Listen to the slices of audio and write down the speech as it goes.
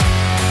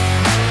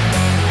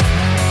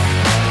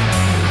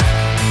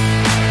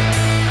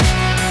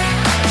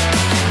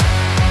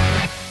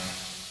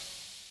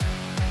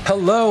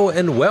Hello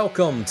and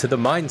welcome to the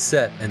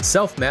Mindset and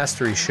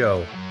Self-Mastery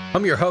Show.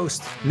 I'm your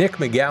host, Nick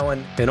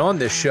McGowan, and on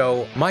this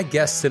show, my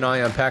guests and I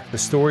unpack the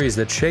stories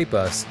that shape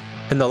us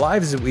and the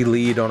lives that we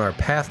lead on our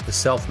path to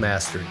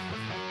self-mastery.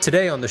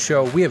 Today on the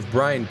show, we have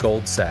Brian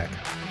Goldsack.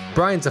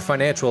 Brian's a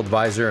financial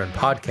advisor and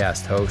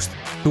podcast host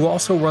who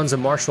also runs a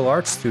martial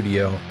arts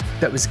studio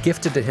that was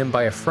gifted to him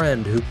by a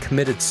friend who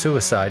committed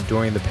suicide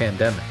during the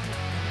pandemic.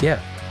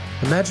 Yeah,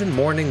 imagine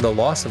mourning the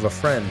loss of a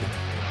friend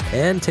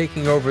and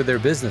taking over their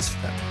business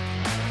for them.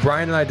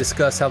 Brian and I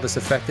discuss how this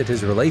affected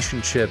his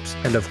relationships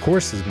and, of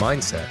course, his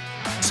mindset.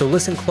 So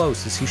listen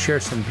close as he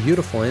shares some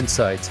beautiful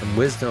insights and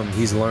wisdom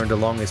he's learned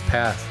along his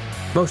path,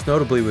 most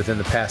notably within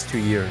the past 2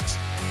 years.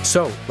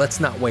 So let's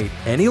not wait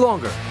any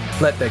longer.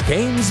 Let the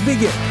games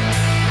begin.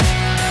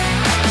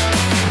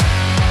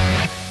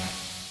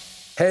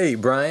 Hey,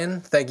 Brian.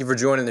 Thank you for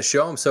joining the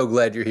show. I'm so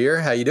glad you're here.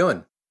 How you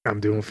doing?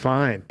 I'm doing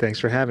fine. Thanks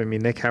for having me,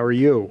 Nick. How are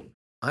you?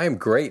 I am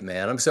great,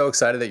 man. I'm so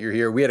excited that you're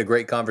here. We had a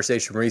great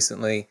conversation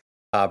recently.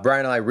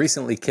 Brian and I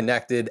recently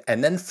connected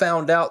and then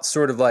found out,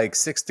 sort of like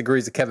 6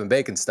 degrees of Kevin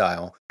Bacon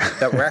style,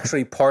 that we're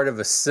actually part of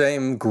the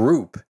same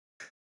group.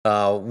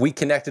 We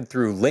connected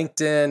through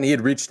LinkedIn. He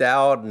had reached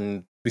out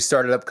and we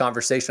started up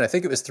conversation. I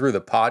think it was through the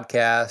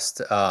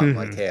podcast.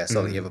 Like, hey, I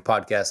saw that you have a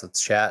podcast.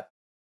 Let's chat.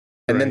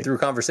 And then through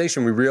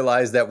conversation, we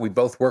realized that we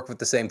both work with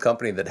the same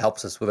company that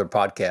helps us with our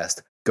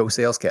podcast, Go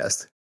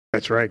Salescast.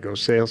 That's right. Go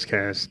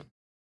Salescast.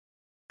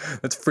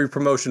 That's free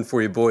promotion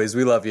for you, boys.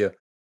 We love you.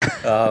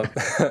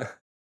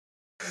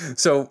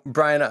 So,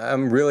 Brian,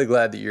 I'm really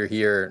glad that you're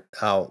here.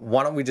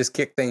 Why don't we just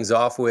kick things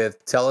off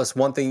with, tell us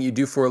one thing you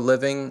do for a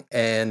living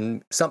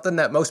and something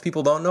that most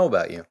people don't know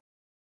about you.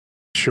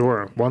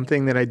 Sure. One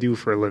thing that I do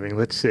for a living.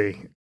 Let's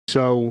see.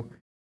 So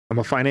I'm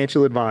a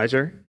financial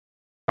advisor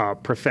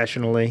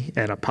professionally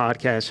and a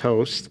podcast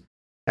host.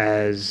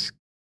 As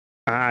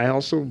I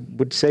also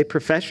would say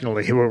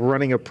professionally, we're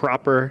running a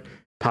proper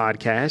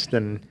podcast,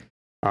 and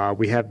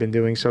we have been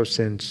doing so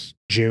since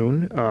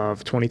June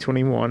of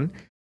 2021.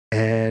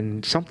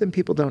 And something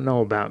people don't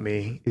know about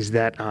me is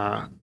that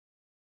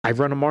I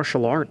run a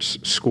martial arts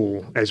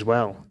school as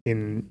well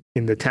in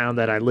the town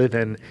that I live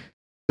in.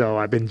 So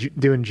I've been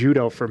doing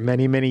judo for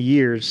many, many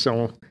years.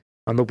 So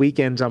on the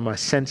weekends, I'm a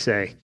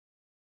sensei.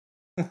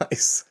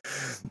 Nice.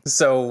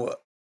 So,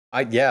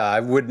 I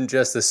wouldn't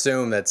just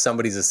assume that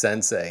somebody's a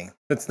sensei.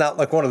 It's not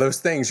like one of those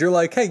things. You're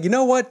like, hey, you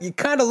know what? You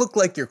kind of look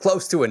like you're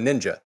close to a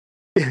ninja.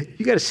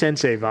 You got a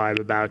sensei vibe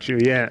about you,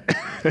 yeah.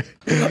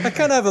 I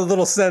kind of have a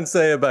little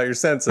sensei about your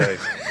sensei.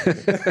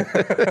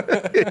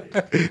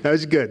 That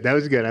was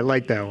good. I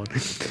like that one.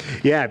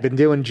 Yeah, I've been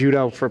doing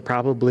judo for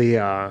probably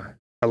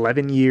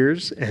 11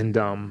 years, and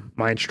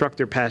my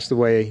instructor passed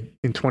away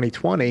in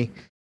 2020.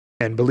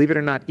 And believe it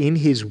or not, in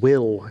his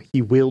will,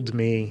 he willed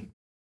me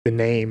the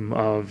name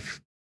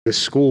of the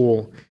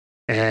school,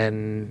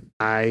 and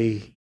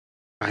I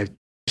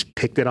just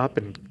picked it up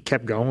and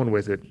kept going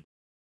with it.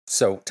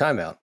 So,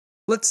 timeout.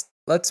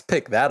 Let's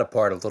pick that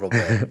apart a little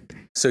bit.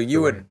 So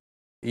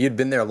you'd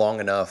been there long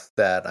enough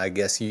that I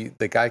guess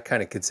the guy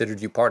kind of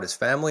considered you part of his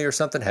family or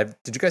something.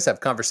 Did you guys have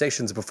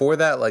conversations before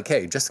that? Like,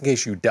 hey, just in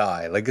case you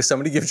die, like if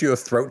somebody gives you a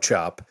throat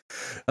chop,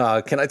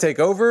 can I take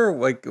over?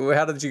 Like,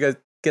 how did you guys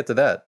get to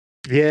that?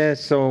 Yeah,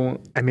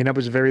 so I mean, I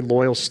was a very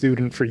loyal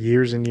student for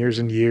years and years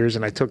and years,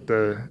 and I took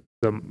the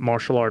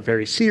martial art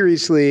very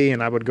seriously,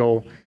 and I would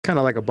go kind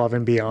of like above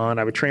and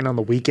beyond. I would train on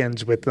the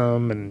weekends with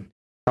them and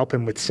help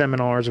him with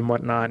seminars and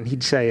whatnot. And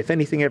he'd say, if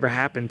anything ever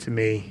happened to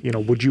me,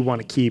 would you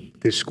want to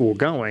keep this school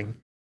going?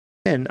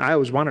 And I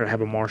always wanted to have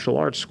a martial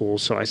arts school.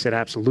 So I said,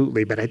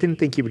 absolutely. But I didn't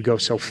think he would go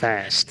so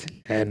fast.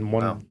 And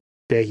one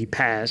day he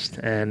passed,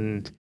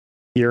 and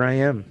here I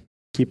am,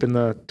 keeping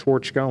the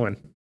torch going.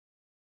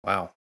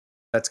 Wow.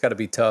 That's got to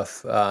be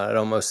tough. It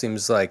almost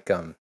seems like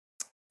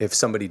if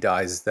somebody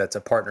dies, that's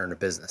a partner in a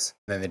business.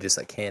 And then they just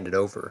like hand it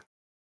over.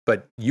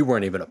 But you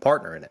weren't even a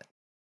partner in it.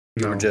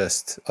 You were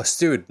just a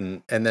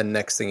student, and then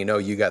next thing you know,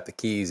 you got the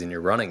keys and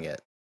you're running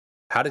it.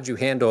 How did you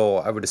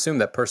handle, I would assume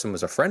that person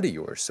was a friend of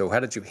yours, so how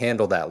did you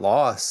handle that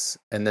loss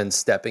and then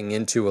stepping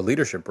into a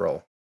leadership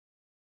role?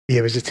 Yeah,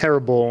 it was a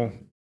terrible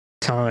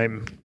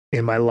time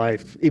in my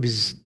life. It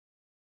was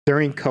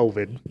during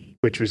COVID,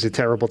 which was a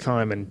terrible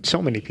time in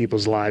so many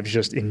people's lives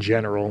just in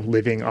general.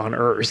 Living on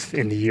Earth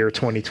in the year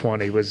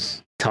 2020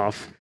 was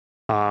tough.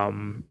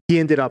 He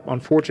ended up,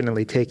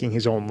 unfortunately, taking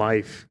his own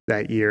life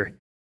that year.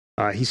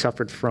 He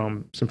suffered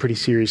from some pretty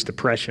serious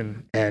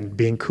depression, and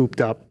being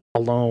cooped up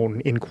alone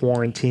in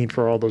quarantine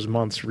for all those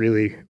months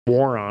really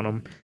wore on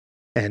him.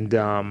 And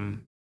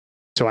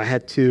so I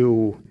had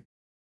to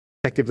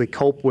effectively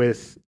cope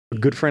with a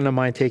good friend of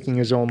mine taking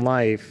his own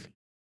life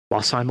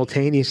while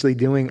simultaneously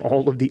doing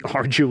all of the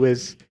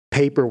arduous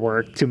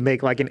paperwork to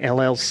make like an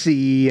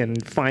LLC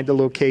and find a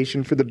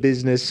location for the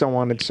business, so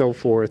on and so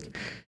forth,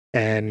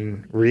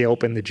 and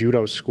reopen the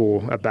judo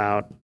school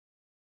about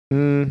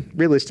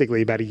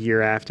realistically about a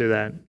year after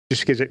that,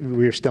 just because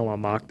we were still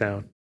on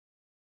lockdown.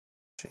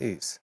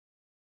 Jeez.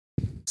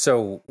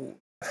 So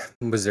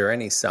was there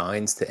any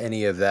signs to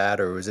any of that,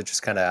 or was it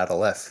just kind of out of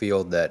left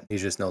field that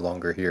he's just no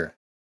longer here?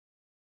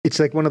 it's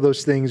like one of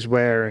those things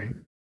where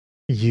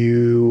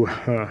you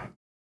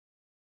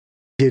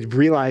did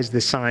realize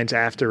the signs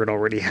after it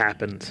already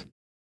happened.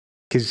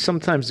 Because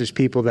sometimes there's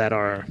people that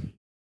are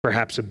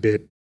perhaps a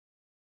bit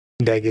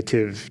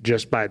negative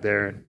just by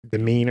their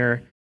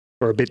demeanor,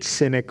 or a bit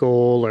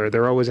cynical, or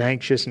they're always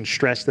anxious and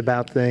stressed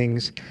about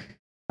things.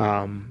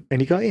 And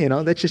you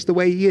go, that's just the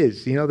way he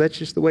is. That's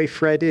just the way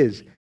Fred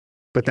is.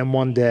 But then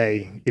one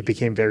day it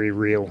became very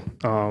real.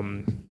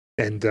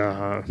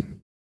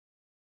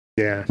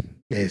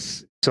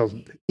 So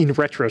in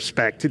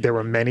retrospect, there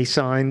were many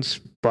signs,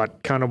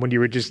 but kind of when you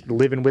were just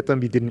living with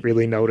them, you didn't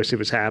really notice it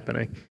was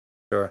happening.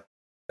 Sure.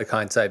 Like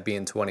hindsight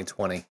being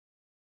 2020,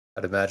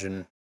 I'd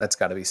imagine that's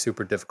got to be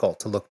super difficult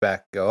to look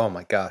back and go, oh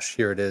my gosh,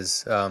 here it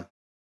is. There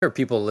are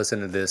people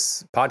listening to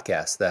this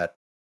podcast that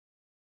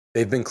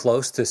they've been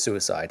close to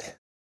suicide.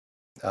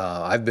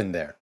 I've been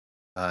there.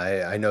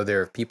 I know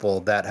there are people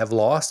that have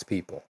lost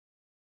people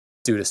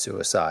due to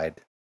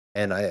suicide.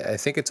 And I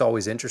think it's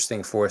always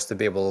interesting for us to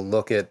be able to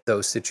look at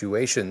those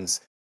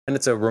situations. And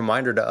it's a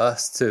reminder to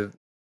us to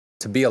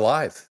be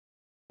alive.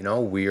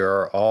 We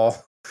are all,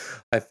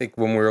 I think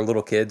when we were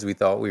little kids, we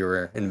thought we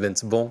were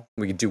invincible.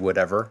 We could do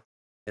whatever,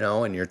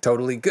 and you're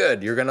totally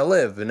good. You're going to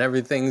live and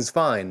everything's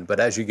fine. But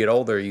as you get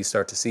older, you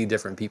start to see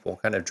different people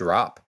kind of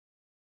drop.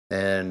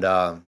 And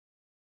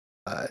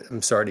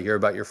I'm sorry to hear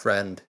about your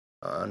friend.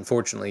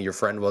 Unfortunately, your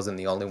friend wasn't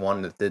the only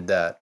one that did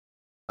that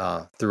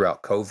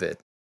throughout COVID.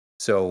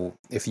 So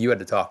if you had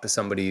to talk to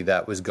somebody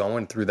that was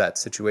going through that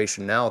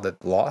situation now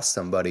that lost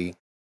somebody,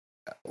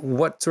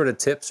 what sort of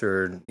tips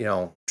or,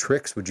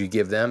 tricks would you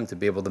give them to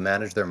be able to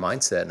manage their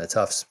mindset in a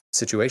tough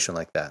situation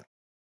like that?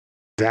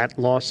 That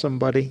lost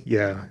somebody?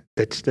 Yeah,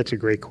 that's a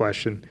great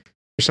question.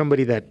 For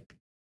somebody that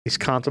is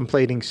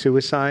contemplating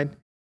suicide,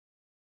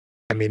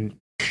 I mean,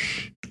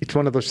 it's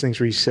one of those things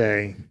where you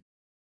say,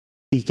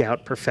 seek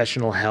out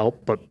professional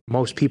help, but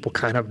most people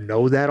kind of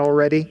know that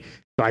already.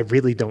 So I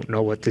really don't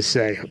know what to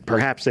say.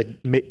 Perhaps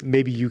that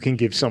maybe you can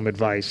give some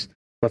advice,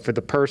 but for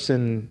the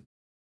person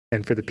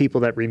and for the people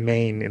that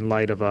remain in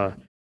light of a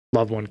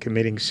loved one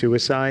committing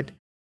suicide,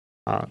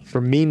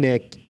 for me,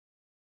 Nick,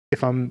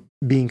 if I'm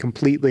being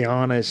completely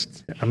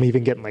honest, I'm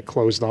even getting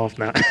closed off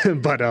now,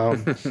 but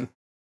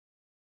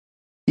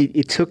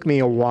it took me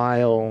a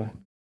while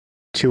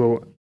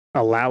to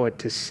allow it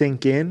to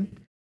sink in.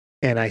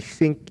 And I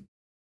think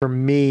for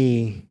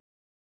me,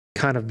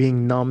 kind of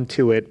being numb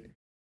to it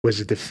was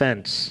a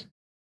defense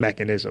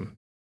mechanism.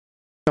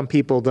 Some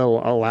people,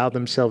 they'll allow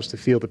themselves to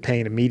feel the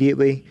pain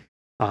immediately.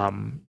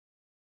 Oh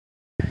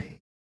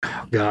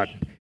God.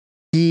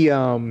 He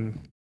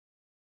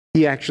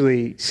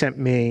actually sent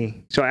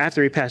me, so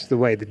after he passed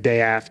away, the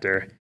day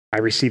after, I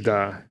received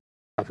a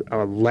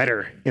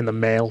letter in the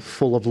mail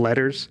full of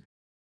letters,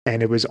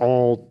 and it was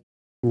all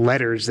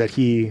letters that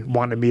he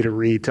wanted me to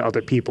read to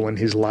other people in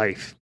his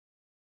life.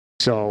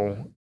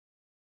 So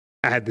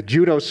I had the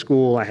judo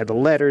school, I had the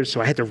letters,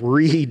 so I had to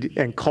read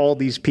and call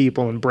these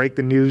people and break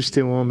the news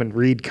to them and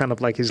read kind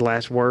of like his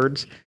last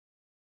words.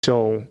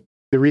 So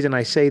the reason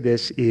I say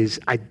this is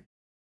I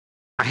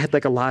had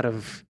a lot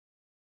of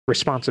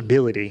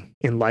responsibility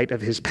in light of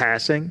his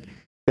passing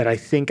that I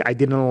think I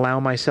didn't allow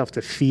myself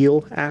to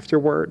feel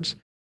afterwards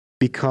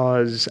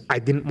because I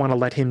didn't want to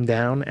let him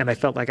down, and I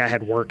felt like I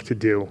had work to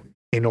do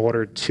in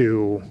order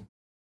to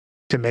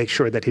make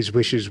sure that his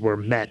wishes were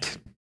met.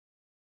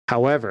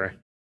 However,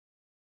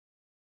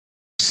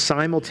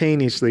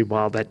 simultaneously,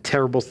 while that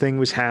terrible thing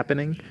was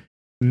happening,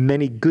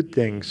 many good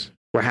things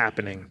were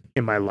happening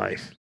in my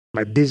life.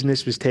 My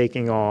business was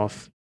taking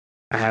off.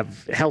 I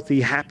have healthy,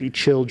 happy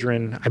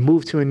children. I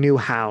moved to a new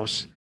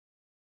house,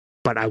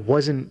 but I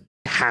wasn't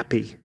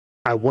happy.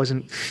 I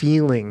wasn't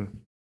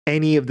feeling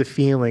any of the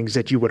feelings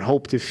that you would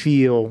hope to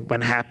feel when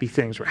happy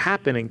things were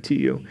happening to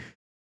you.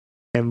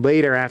 And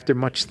later, after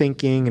much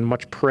thinking and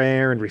much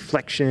prayer and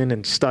reflection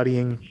and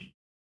studying,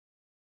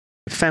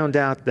 I found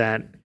out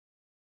that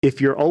if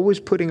you're always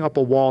putting up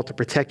a wall to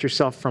protect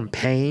yourself from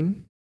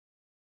pain,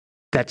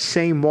 that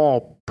same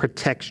wall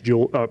protects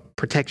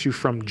you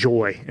from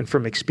joy and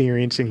from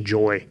experiencing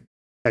joy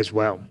as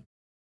well.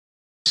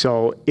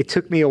 So it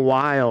took me a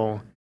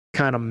while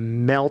kind of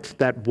melt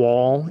that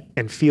wall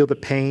and feel the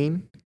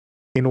pain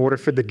in order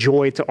for the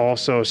joy to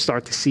also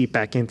start to seep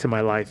back into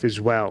my life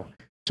as well.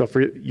 So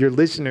for your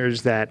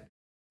listeners that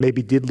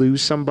maybe did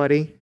lose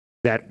somebody,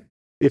 that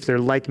if they're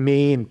like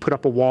me and put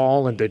up a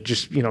wall and they're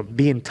just,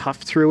 being tough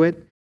through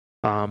it,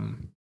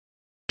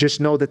 just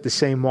know that the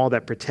same wall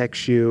that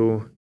protects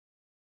you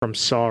from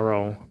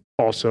sorrow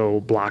also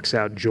blocks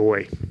out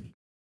joy.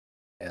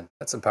 And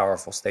that's a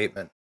powerful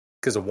statement,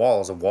 because a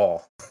wall is a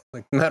wall.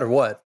 No matter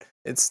what,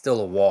 it's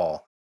still a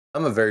wall.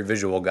 I'm a very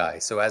visual guy,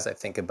 so as I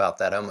think about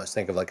that, I almost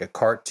think of a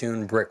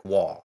cartoon brick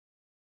wall.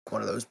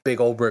 One of those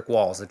big old brick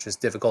walls that's just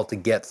difficult to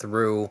get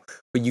through,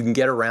 but you can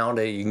get around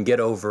it, you can get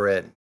over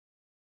it.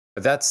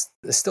 But that's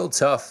still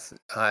tough.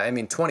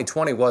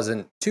 2020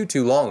 wasn't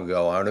too long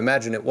ago. I would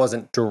imagine it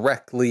wasn't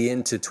directly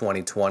into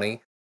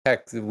 2020.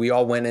 Heck, we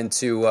all went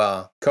into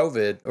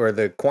COVID, or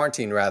the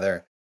quarantine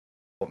rather,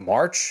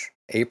 March,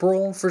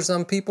 April for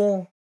some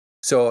people.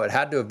 So it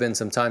had to have been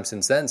some time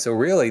since then. So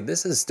really,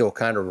 this is still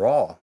kind of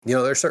raw.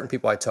 There's certain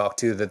people I talk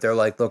to that they're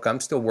like, look, I'm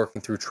still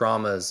working through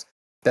traumas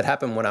that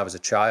happened when I was a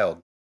child.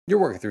 You're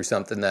working through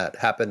something that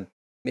happened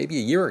maybe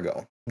a year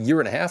ago, year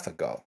and a half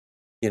ago,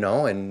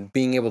 and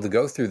being able to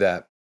go through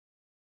that.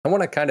 I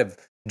want to kind of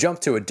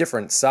jump to a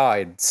different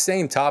side,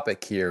 same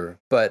topic here,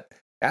 but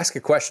ask a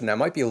question that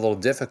might be a little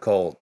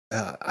difficult.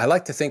 I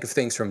like to think of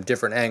things from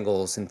different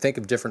angles and think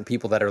of different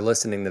people that are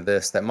listening to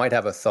this that might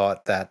have a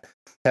thought that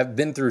have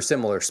been through a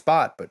similar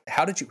spot. But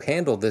how did you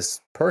handle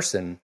this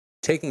person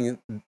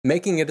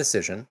making a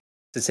decision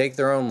to take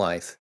their own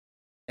life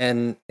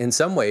and in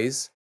some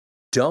ways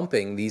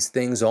dumping these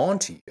things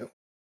onto you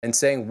and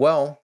saying,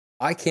 well,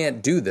 I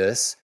can't do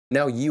this.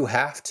 Now you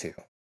have to.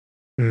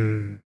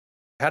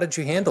 How did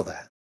you handle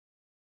that?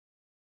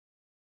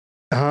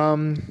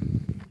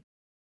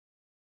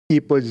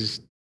 It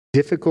was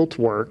difficult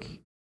work,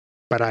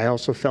 but I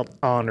also felt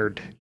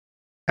honored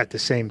at the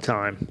same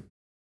time.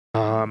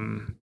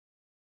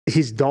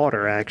 His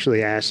daughter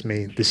actually asked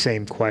me the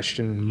same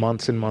question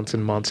months and months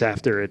and months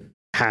after it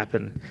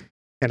happened.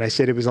 And I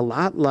said, it was a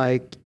lot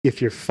like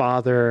if your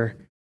father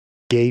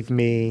gave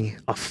me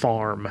a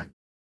farm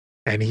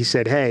and he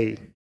said, hey,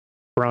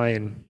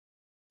 Brian,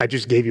 I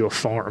just gave you a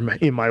farm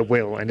in my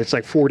will, and it's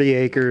like 40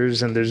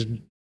 acres and there's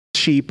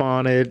sheep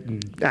on it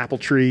and apple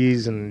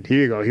trees, and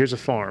here you go, here's a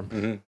farm.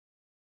 Mm-hmm.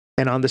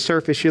 And on the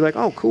surface, you're like,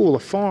 oh, cool, a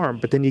farm.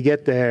 But then you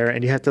get there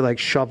and you have to like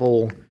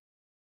shovel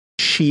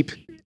sheep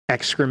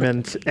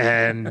excrement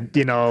and,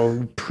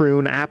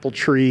 prune apple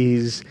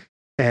trees.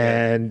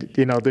 And,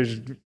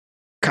 there's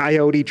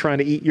coyote trying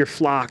to eat your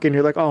flock. And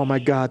you're like, oh my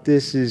God,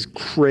 this is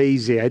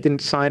crazy. I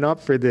didn't sign up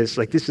for this.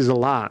 Like, this is a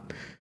lot.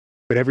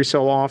 But every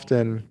so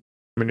often,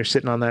 when you're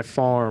sitting on that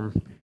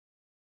farm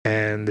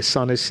and the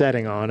sun is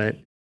setting on it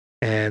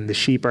and the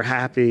sheep are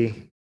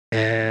happy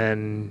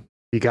and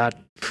you got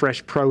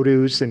fresh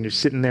produce and you're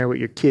sitting there with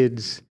your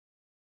kids,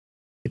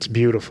 it's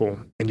beautiful,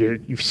 and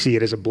you see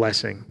it as a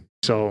blessing.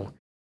 So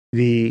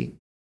the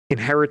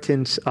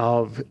inheritance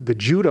of the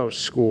judo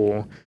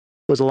school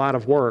was a lot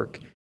of work.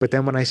 But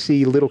then when I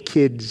see little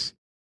kids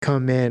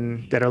come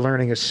in that are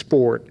learning a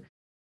sport,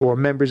 or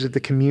members of the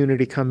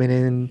community coming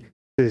in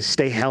to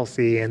stay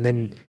healthy, and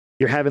then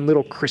you're having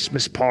little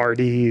Christmas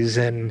parties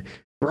and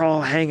we're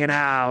all hanging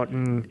out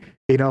and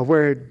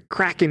we're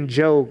cracking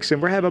jokes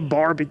and we're having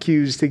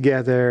barbecues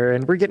together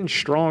and we're getting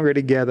stronger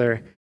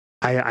together.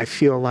 I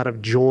feel a lot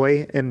of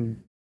joy,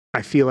 and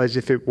I feel as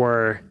if it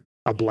were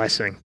a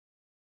blessing.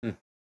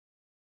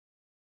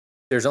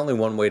 There's only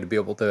one way to be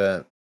able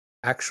to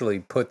actually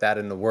put that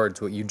into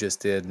words, what you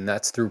just did, and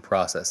that's through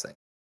processing.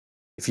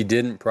 If you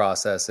didn't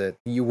process it,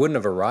 you wouldn't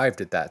have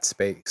arrived at that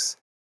space.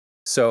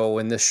 So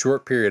in this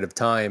short period of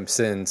time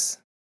since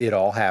it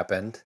all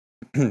happened,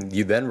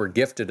 you then were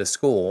gifted a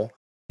school,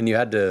 and you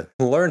had to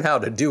learn how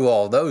to do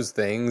all those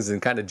things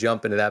and kind of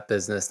jump into that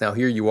business. Now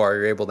here you are,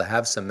 you're able to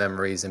have some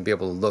memories and be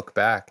able to look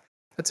back.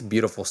 That's a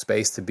beautiful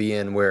space to be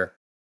in, where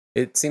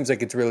it seems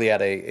like it's really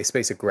at a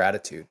space of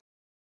gratitude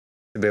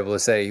to be able to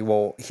say,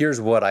 well, here's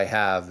what I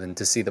have, and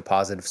to see the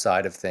positive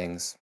side of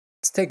things.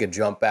 Let's take a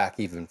jump back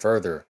even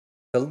further.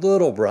 The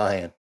little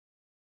Brian,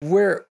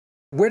 where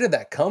did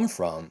that come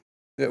from?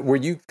 Were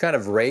you kind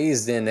of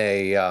raised in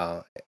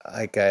a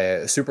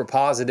super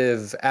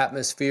positive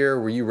atmosphere?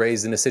 Were you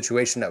raised in a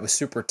situation that was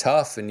super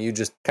tough and you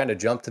just kind of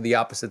jumped to the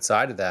opposite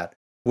side of that?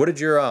 What did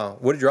your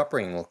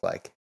upbringing look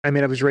like? I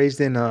mean, I was raised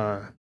in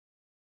kind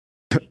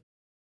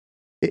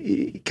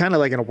of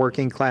like in a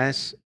working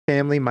class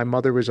family. My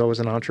mother was always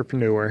an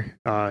entrepreneur.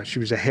 She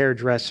was a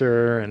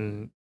hairdresser,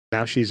 and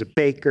now she's a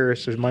baker.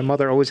 So my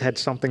mother always had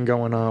something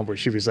going on where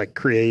she was like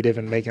creative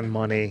and making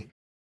money,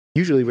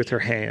 usually with her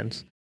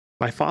hands.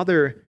 My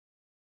father,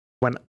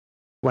 when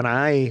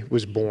I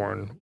was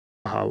born,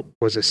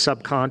 was a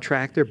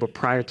subcontractor, but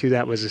prior to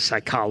that was a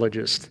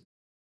psychologist.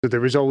 So there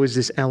was always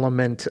this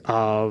element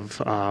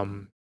of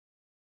kind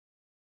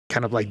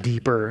of like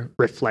deeper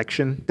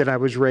reflection that I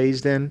was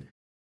raised in,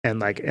 and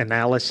like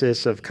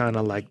analysis of kind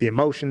of like the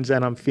emotions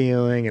that I'm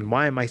feeling and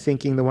why am I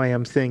thinking the way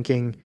I'm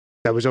thinking.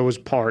 That was always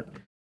part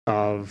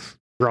of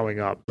growing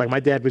up. Like my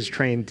dad was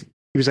trained,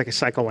 he was like a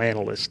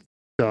psychoanalyst.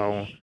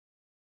 So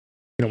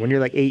when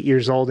you're like 8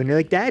 years old and you're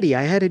like, Daddy,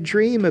 I had a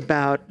dream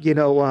about,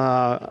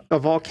 a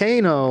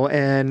volcano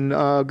and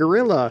a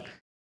gorilla.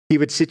 He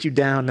would sit you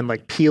down and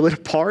like peel it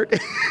apart.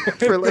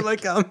 For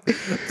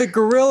the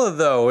gorilla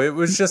though. It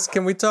was just,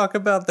 can we talk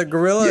about the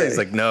gorilla? Yeah. He's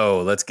like,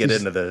 no, let's get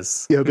into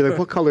this. He'll be like,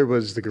 what color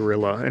was the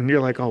gorilla? And you're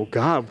like, oh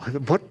God,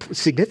 what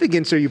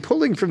significance are you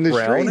pulling from this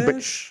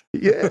Brownish?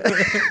 dream?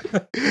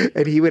 But, yeah.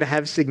 And he would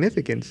have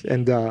significance.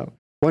 And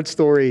one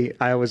story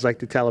I always like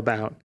to tell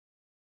about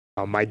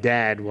my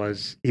dad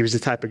he was the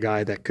type of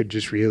guy that could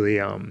just really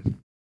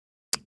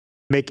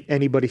make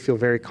anybody feel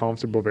very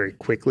comfortable very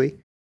quickly.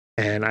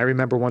 And I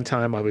remember one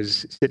time I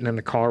was sitting in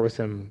the car with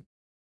him,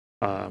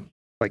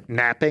 like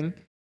napping,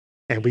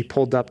 and we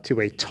pulled up to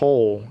a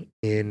toll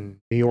in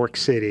New York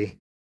City.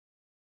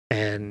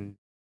 And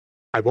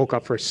I woke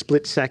up for a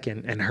split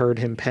second and heard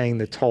him paying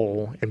the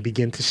toll and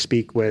begin to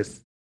speak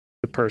with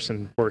the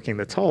person working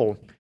the toll.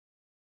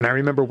 And I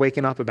remember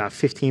waking up about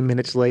 15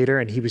 minutes later,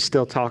 and he was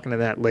still talking to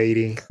that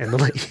lady. And the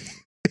lady,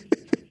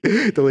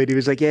 the lady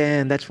was like, yeah,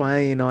 and that's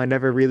why, I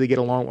never really get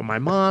along with my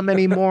mom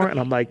anymore. And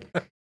I'm like,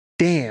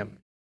 damn,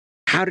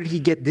 how did he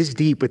get this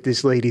deep with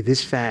this lady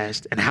this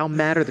fast? And how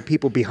mad are the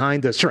people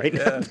behind us right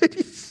now?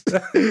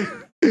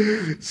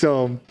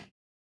 So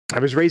I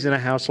was raised in a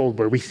household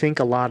where we think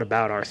a lot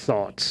about our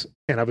thoughts.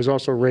 And I was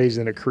also raised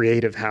in a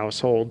creative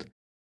household.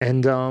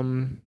 And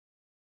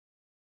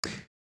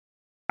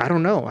I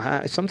don't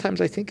know.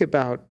 Sometimes I think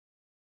about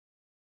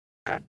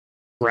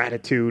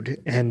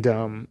gratitude.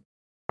 And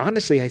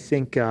honestly, I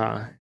think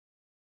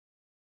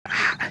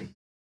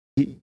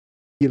you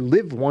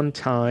live one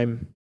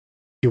time.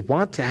 You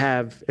want to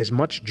have as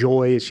much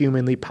joy as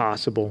humanly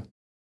possible.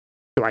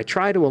 So I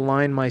try to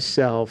align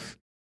myself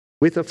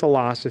with a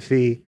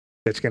philosophy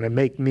that's going to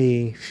make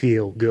me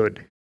feel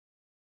good.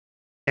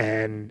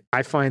 And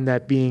I find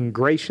that being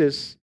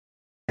gracious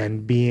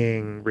and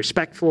being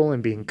respectful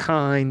and being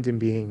kind and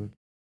being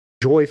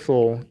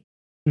joyful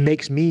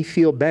makes me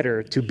feel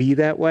better to be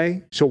that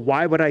way. So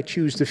why would I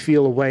choose to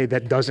feel a way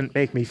that doesn't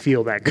make me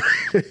feel that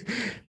good?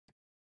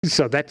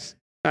 So that's,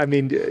 I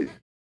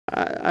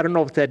don't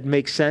know if that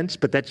makes sense,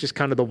 but that's just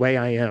kind of the way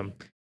I am.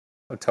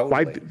 Oh,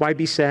 totally. Why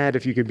be sad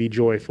if you could be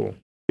joyful?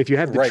 If you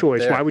have the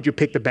choice, why would you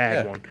pick the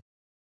bad one?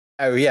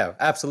 Oh, yeah,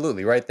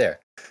 absolutely. Right there.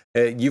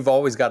 You've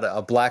always got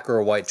a black or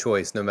a white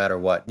choice, no matter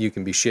what. You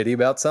can be shitty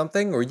about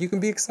something, or you can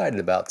be excited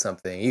about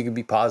something. You can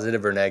be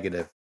positive or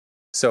negative.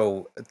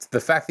 So the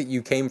fact that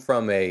you came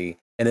from an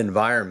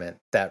environment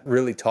that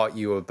really taught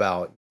you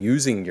about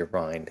using your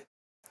mind,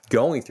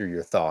 going through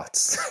your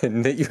thoughts,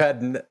 and that you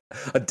had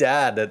a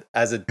dad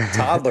as a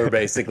toddler,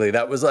 basically,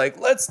 that was like,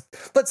 let's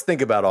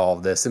think about all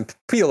of this and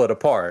peel it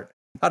apart.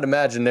 I'd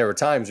imagine there were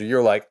times where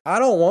you're like, I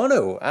don't want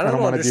to. I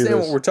don't understand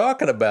what we're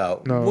talking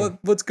about. No.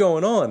 What's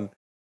going on?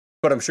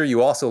 But I'm sure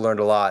you also learned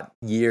a lot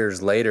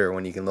years later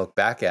when you can look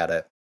back at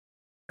it.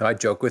 I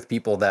joke with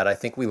people that I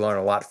think we learn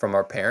a lot from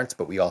our parents,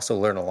 but we also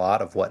learn a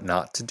lot of what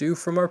not to do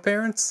from our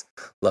parents.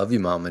 Love you,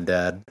 Mom and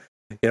Dad.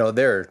 There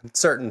are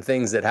certain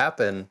things that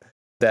happen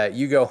that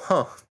you go,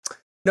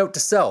 note to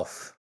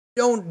self,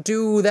 don't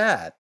do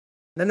that.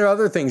 And then there are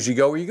other things you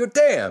go where you go,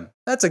 damn,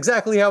 that's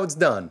exactly how it's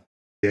done.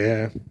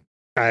 Yeah.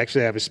 I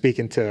was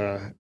speaking to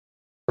a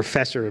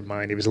professor of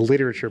mine. He was a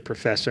literature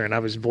professor, and I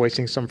was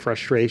voicing some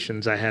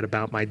frustrations I had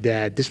about my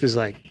dad. This was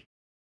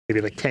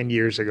maybe 10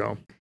 years ago.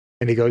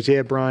 And he goes,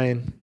 yeah,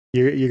 Brian,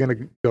 you're going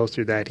to go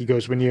through that. He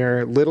goes, when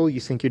you're little,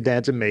 you think your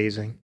dad's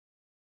amazing.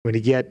 When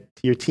you get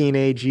to your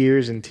teenage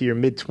years and to your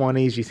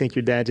mid-20s, you think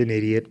your dad's an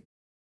idiot.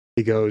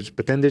 He goes,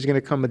 but then there's going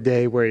to come a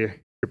day where your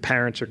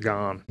parents are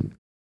gone.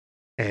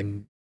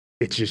 And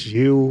it's just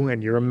you,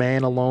 and you're a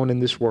man alone in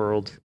this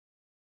world.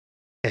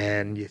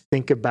 And you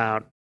think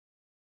about,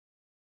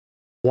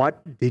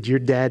 what did your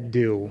dad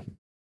do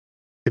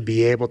to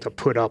be able to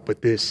put up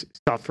with this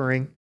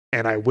suffering?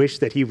 And I wish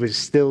that he was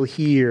still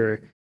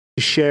here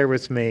to share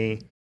with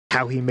me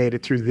how he made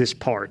it through this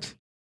part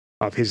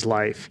of his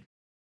life.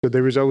 So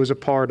there was always a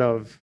part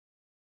of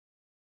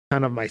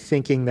kind of my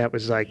thinking that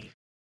was like,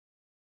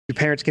 your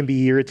parents can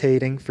be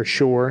irritating for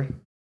sure,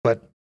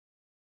 but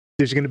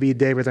there's going to be a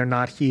day where they're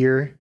not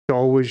here. So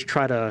always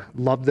try to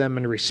love them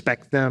and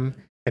respect them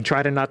and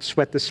try to not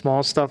sweat the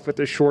small stuff with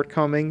their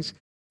shortcomings,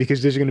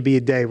 because there's going to be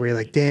a day where you're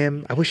like,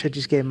 damn, I wish I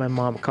just gave my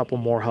mom a couple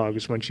more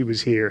hugs when she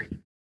was here.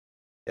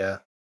 Yeah.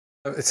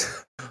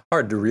 It's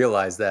hard to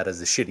realize that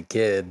as a shitty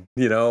kid,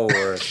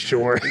 or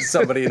sure.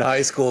 Somebody in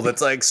high school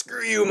that's like,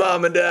 screw you,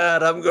 Mom and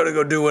Dad, I'm going to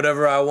go do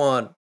whatever I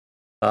want.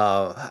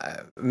 I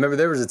remember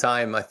there was a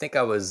time, I think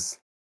I was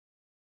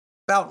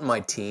about in my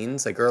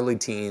teens, like early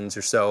teens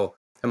or so,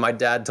 and my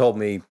dad told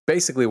me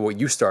basically what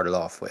you started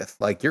off with.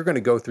 Like, you're going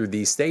to go through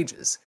these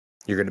stages.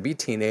 You're going to be a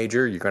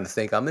teenager. You're going to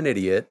think I'm an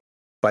idiot.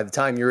 By the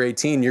time you're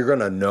 18, you're going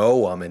to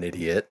know I'm an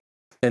idiot.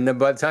 And then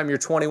by the time you're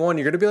 21,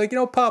 you're going to be like,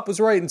 Pop was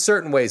right in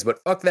certain ways,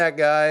 but fuck that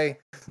guy.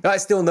 I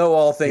still know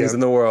all things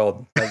in the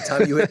world. By the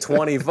time you hit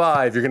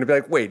 25, you're going to be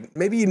like, wait,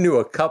 maybe you knew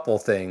a couple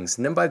things.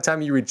 And then by the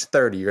time you reach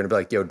 30, you're going to be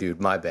like, yo,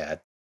 dude, my bad.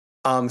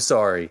 I'm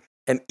sorry.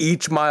 And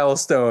each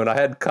milestone, I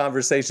had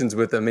conversations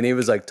with him, and he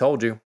was like,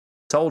 told you.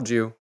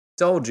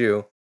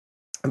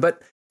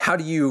 But how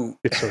do you...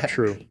 It's so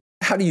true.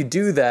 How do you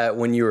do that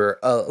when you're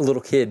a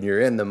little kid and you're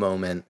in the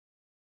moment?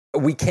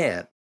 We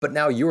can't, but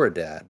now you're a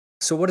dad.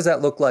 So what does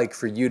that look like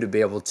for you to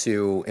be able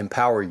to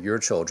empower your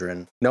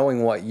children,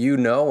 knowing what you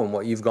know and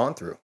what you've gone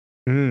through?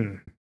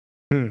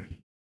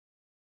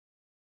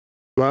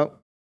 Well,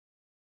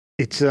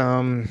 it's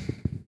when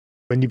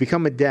you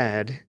become a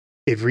dad,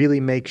 it really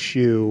makes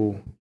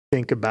you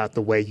think about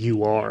the way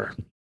you are.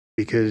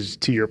 Because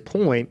to your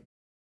point,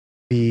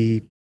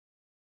 the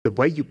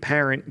way you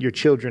parent your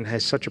children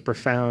has such a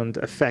profound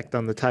effect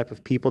on the type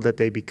of people that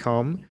they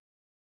become,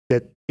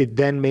 that it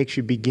then makes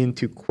you begin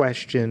to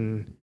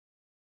question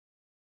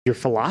your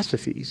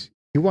philosophies.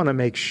 You want to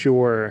make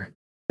sure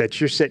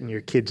that you're setting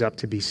your kids up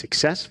to be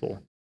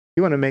successful.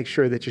 You want to make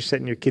sure that you're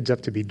setting your kids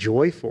up to be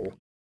joyful.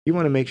 You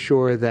want to make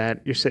sure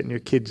that you're setting your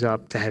kids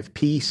up to have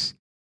peace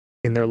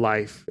in their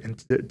life and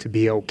to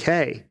be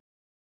okay.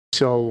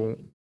 So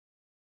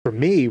for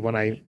me,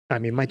 I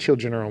mean, my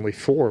children are only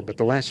 4, but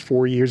the last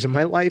 4 years of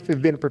my life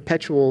have been a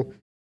perpetual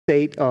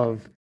state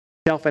of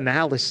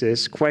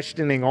self-analysis,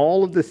 questioning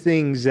all of the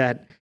things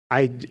that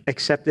I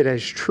accepted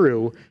as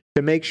true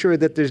to make sure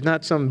that there's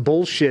not some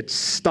bullshit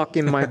stuck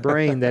in my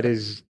brain that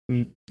is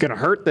going to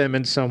hurt them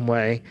in some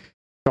way.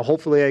 So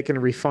hopefully I can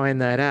refine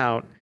that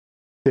out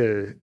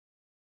to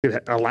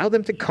allow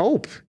them to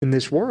cope in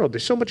this world.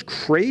 There's so much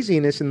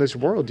craziness in this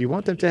world. You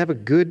want them to have a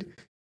good,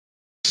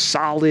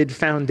 solid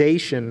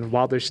foundation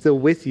while they're still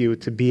with you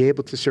to be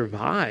able to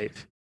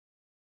survive.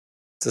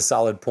 It's a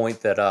solid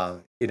point that,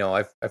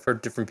 I've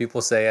heard different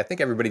people say, I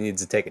think everybody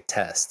needs to take a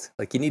test.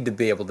 Like, you need to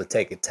be able to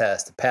take a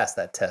test, to pass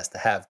that test, to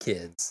have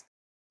kids.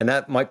 And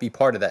that might be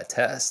part of that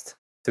test,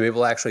 to be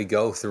able to actually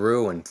go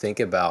through and think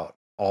about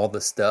all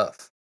the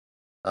stuff.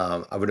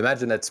 I would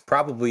imagine that's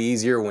probably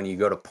easier when you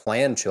go to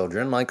plan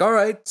children. Like, all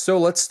right, so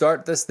let's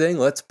start this thing.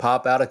 Let's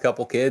pop out a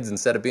couple kids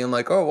instead of being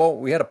like, oh, well,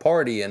 we had a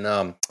party and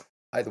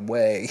by the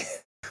way,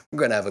 we're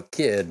going to have a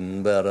kid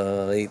in about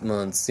 8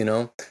 months,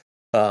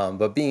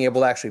 But being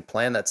able to actually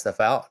plan that stuff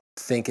out,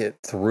 think it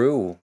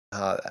through,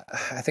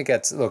 I think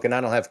that's, look, and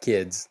I don't have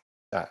kids.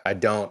 I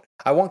don't.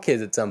 I want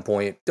kids at some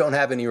point. Don't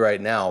have any right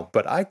now,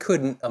 but I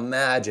couldn't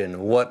imagine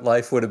what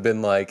life would have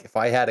been like if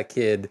I had a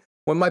kid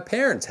when my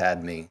parents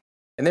had me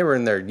and they were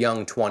in their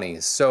young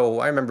 20s. So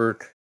I remember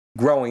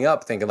growing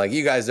up thinking like,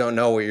 you guys don't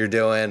know what you're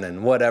doing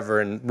and whatever.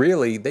 And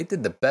really, they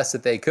did the best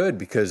that they could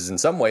because in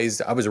some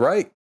ways I was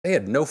right. They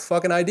had no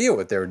fucking idea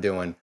what they were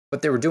doing,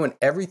 but they were doing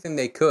everything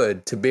they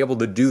could to be able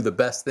to do the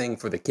best thing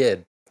for the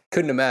kid.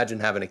 Couldn't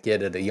imagine having a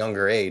kid at a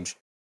younger age,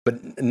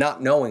 but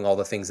not knowing all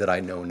the things that I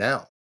know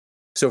now.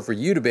 So for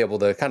you to be able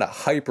to kind of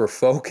hyper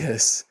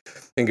focus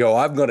and go,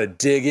 I'm going to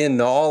dig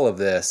into all of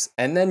this,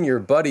 and then your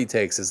buddy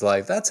takes his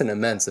life, that's an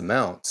immense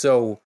amount.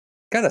 So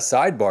kind of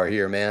sidebar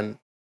here, man.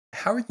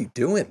 How are you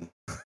doing?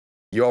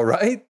 You all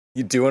right?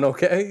 You doing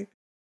okay?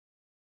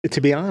 To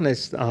be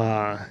honest,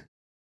 I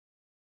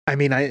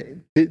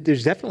mean,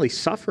 there's definitely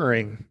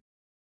suffering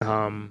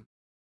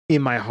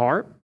in my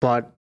heart,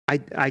 but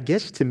I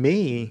guess to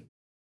me,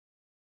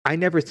 I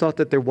never thought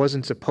that there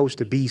wasn't supposed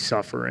to be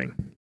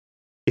suffering,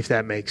 if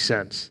that makes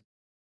sense.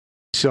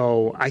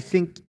 So I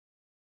think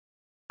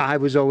I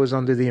was always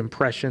under the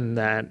impression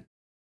that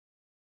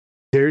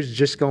there's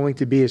just going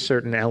to be a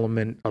certain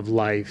element of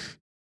life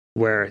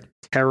where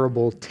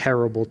terrible,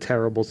 terrible,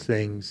 terrible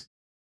things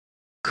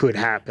could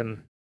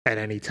happen at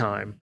any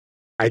time.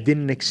 I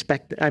didn't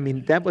expect, I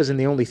mean, that wasn't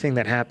the only thing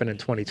that happened in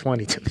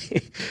 2020 to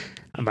me.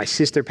 My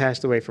sister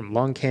passed away from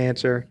lung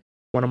cancer.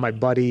 One of my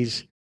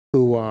buddies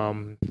who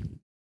was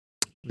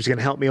going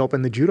to help me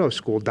open the judo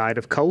school died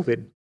of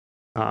COVID.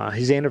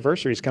 His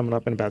anniversary is coming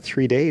up in about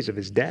 3 days of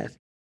his death.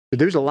 So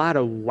there's a lot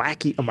of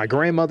wacky, my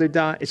grandmother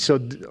died. So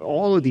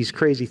all of these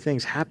crazy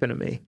things happened to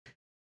me.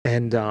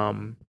 And,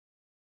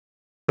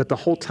 but the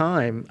whole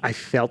time I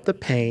felt the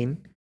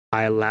pain.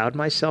 I allowed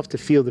myself to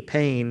feel the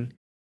pain,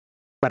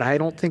 but I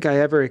don't think I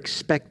ever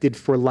expected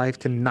for life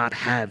to not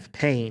have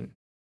pain.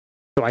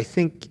 So I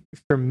think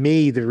for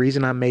me, the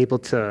reason I'm able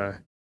to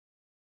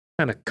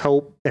kind of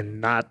cope and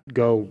not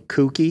go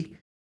kooky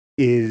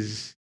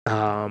is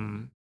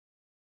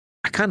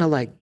I kind of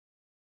like,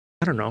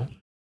 I don't know.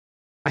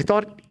 I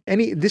thought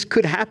this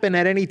could happen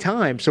at any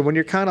time. So when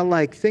you're kind of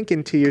like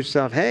thinking to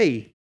yourself,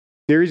 hey,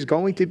 there's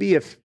going to be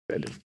a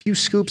few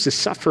scoops of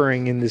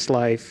suffering in this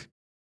life,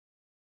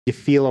 you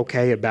feel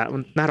okay about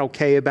it. Not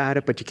okay about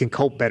it, but you can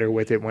cope better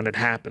with it when it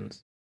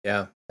happens.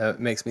 Yeah, that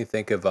makes me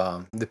think of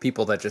the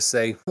people that just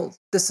say, well,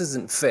 this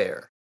isn't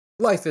fair.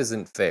 Life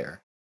isn't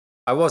fair.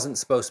 I wasn't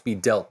supposed to be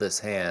dealt this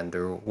hand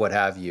or what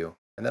have you.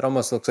 And that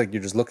almost looks like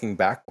you're just looking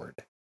backward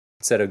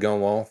instead of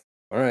going, well,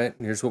 all right,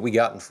 here's what we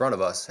got in front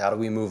of us. How do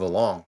we move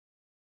along?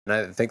 And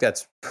I think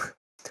that's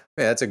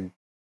a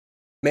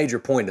major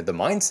point of the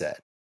mindset,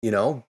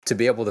 to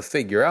be able to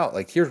figure out,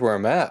 like, here's where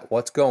I'm at.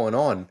 What's going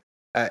on?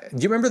 Do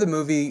you remember the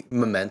movie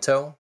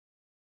Memento?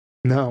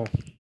 No.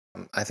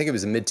 I think it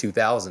was the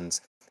mid-2000s.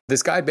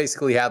 This guy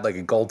basically had like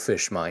a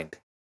goldfish mind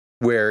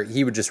where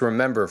he would just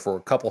remember for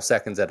a couple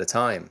seconds at a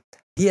time.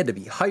 He had to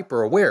be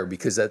hyper aware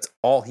because that's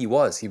all he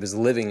was. He was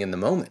living in the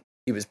moment.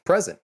 He was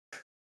present.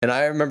 And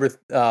I remember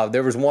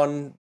there was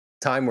one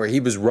time where he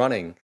was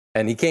running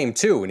and he came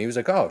to and he was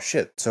like, oh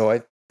shit. So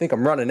I think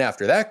I'm running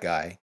after that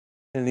guy.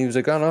 And he was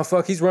like, oh no,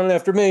 fuck, he's running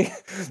after me.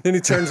 Then he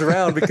turns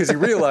around because he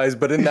realized,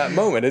 but in that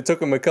moment, it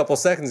took him a couple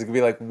seconds to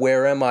be like,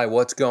 where am I?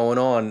 What's going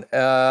on?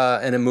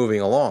 And then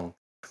moving along.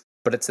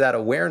 But it's that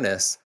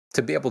awareness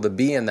to be able to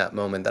be in that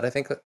moment that I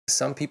think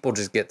some people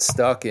just get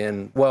stuck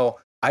in, well,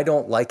 I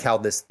don't like how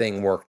this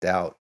thing worked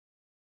out.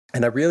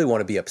 And I really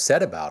want to be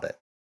upset about it.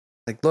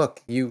 Like,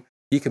 look, you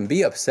can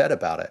be upset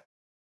about it.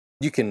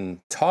 You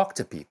can talk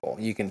to people.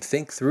 You can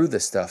think through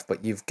this stuff,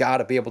 but you've got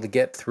to be able to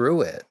get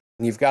through it.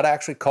 And you've got to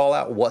actually call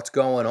out what's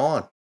going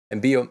on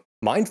and be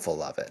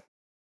mindful of it.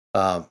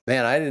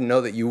 Man, I didn't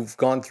know that you've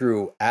gone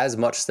through as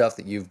much stuff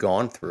that you've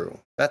gone through.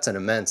 That's an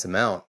immense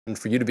amount. And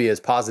for you to be as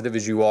positive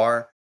as you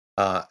are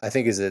I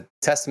think is a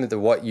testament to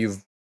what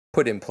you've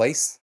put in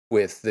place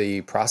with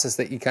the process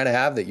that you kind of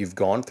have that you've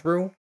gone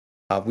through.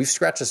 We've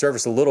scratched the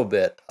surface a little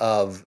bit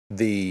of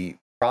the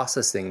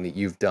processing that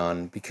you've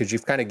done because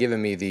you've kind of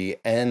given me the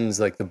ends,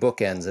 like the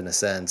bookends in a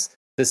sense.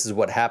 This is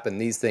what happened.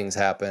 These things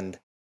happened.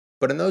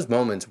 But in those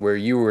moments where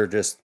you were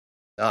just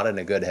not in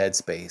a good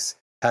headspace,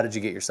 how did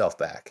you get yourself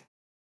back?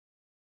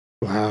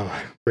 Wow,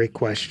 great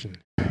question.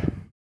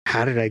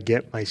 How did I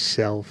get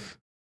myself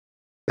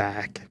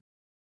back?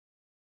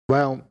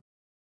 Well,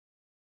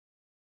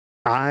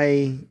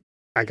 I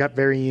got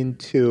very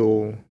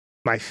into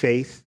my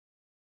faith.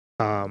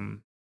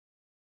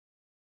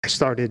 I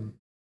started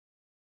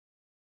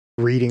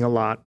reading a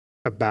lot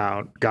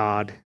about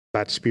God,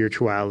 about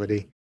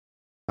spirituality,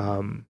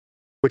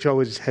 which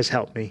always has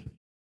helped me,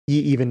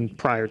 even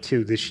prior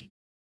to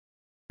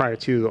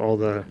all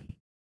the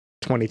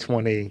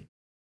 2020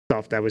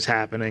 stuff that was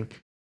happening.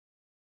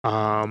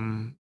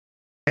 And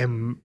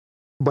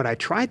what I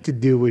tried to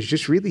do was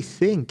just really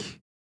think,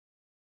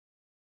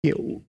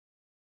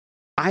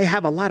 I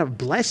have a lot of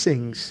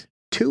blessings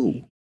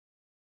too.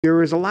 There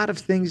was a lot of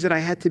things that I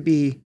had to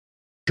be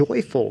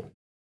joyful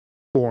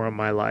for in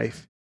my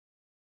life.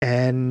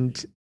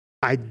 And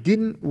I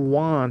didn't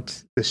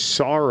want the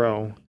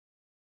sorrow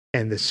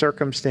and the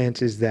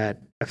circumstances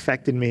that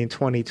affected me in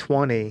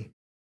 2020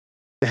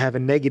 to have a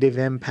negative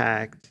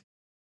impact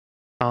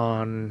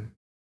on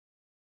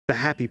the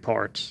happy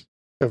parts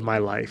of my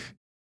life.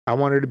 I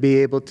wanted to be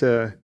able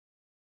to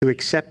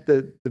accept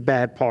the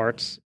bad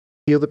parts,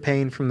 feel the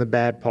pain from the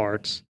bad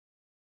parts,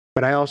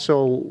 but I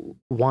also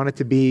wanted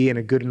to be in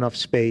a good enough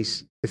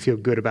space to feel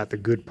good about the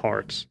good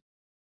parts.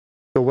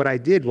 So what I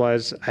did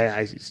was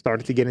I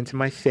started to get into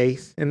my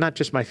faith, and not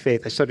just my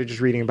faith. I started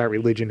just reading about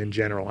religion in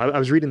general. I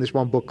was reading this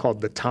one book called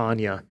The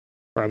Tanya,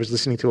 where I was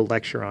listening to a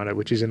lecture on it,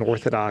 which is in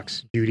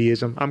Orthodox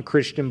Judaism. I'm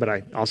Christian,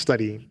 but I'll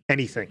study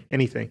anything.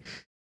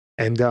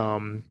 And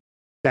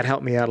that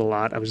helped me out a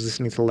lot. I was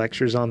listening to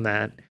lectures on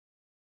that.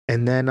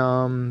 And then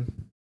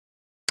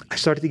I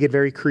started to get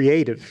very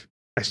creative.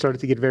 I started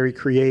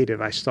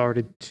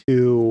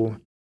to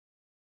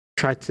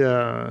try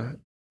to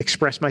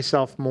express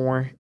myself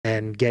more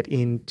and get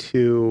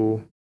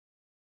into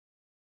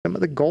some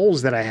of the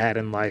goals that I had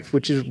in life,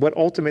 which is what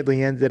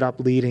ultimately ended up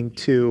leading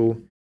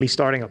to me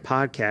starting a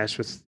podcast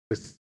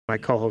with my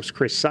co-host,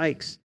 Chris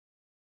Sykes.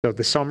 So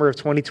the summer of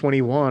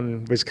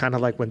 2021 was kind of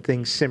like when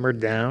things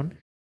simmered down.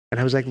 And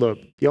I was like, look,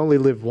 you only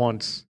live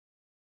once.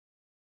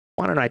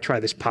 Why don't I try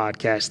this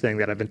podcast thing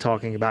that I've been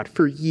talking about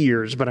for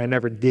years, but I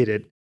never did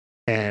it.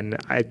 And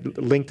I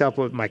linked up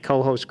with my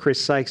co-host,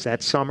 Chris Sykes,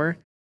 that summer.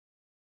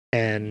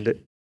 And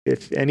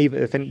if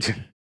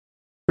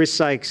Chris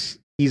Sykes,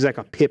 he's like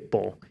a pit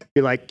bull.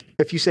 You're like,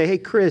 if you say, hey,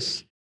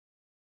 Chris,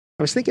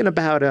 I was thinking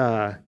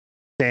about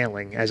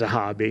sailing as a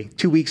hobby.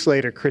 2 weeks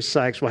later, Chris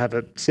Sykes will have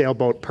a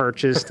sailboat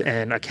purchased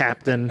and a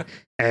captain,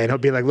 and he'll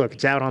be like, look,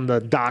 it's out on the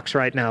docks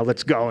right now.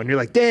 Let's go. And you're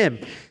like, damn.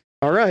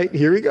 All right,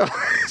 here we go.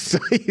 So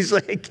he's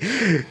like,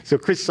 so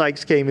Chris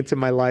Sykes came into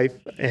my life,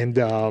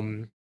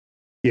 and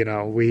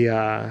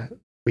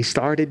we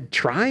started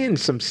trying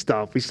some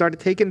stuff. We started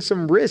taking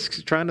some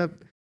risks, trying to,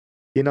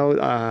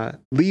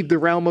 leave the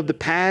realm of the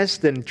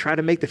past and try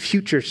to make the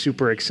future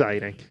super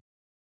exciting.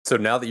 So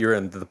now that you're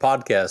in the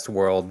podcast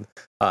world,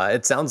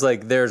 it sounds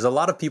like there's a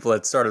lot of people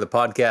that started the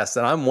podcast,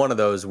 and I'm one of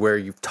those where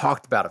you've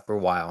talked about it for a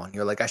while, and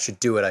you're like, I should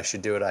do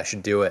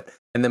it.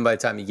 And then by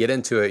the time you get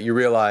into it, you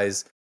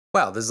realize,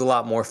 wow, this is a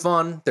lot more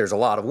fun. There's a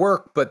lot of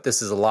work, but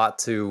this is a lot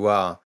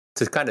to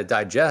kind of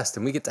digest,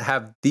 and we get to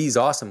have these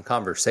awesome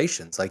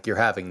conversations like you're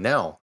having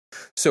now.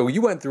 So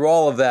you went through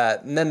all of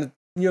that, and then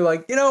you're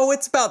like,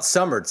 it's about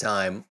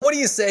summertime. What do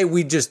you say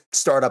we just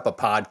start up a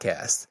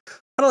podcast?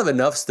 I don't have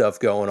enough stuff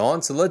going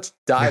on, so let's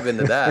dive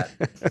into that.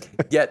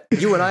 Yet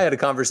you and I had a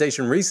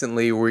conversation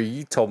recently where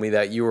you told me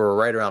that you were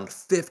right around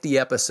 50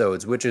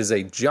 episodes, which is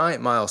a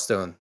giant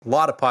milestone. A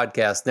lot of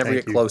podcasts never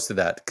get close to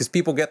that because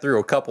people get through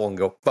a couple and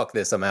go, fuck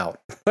this, I'm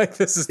out. Like,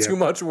 this is too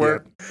much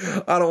work.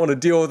 I don't want to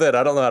deal with it.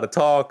 I don't know how to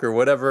talk or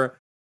whatever.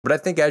 But I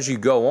think as you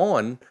go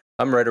on,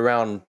 I'm right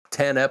around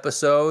 10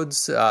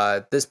 episodes.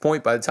 At this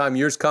point, by the time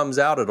yours comes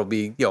out, it'll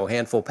be a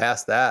handful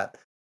past that.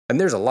 And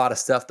there's a lot of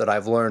stuff that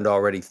I've learned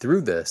already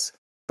through this.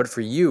 But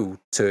for you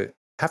to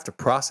have to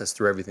process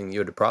through everything you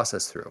had to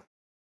process through,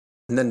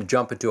 and then to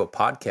jump into a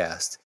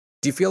podcast,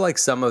 do you feel like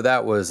some of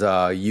that was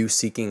you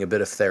seeking a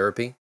bit of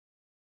therapy?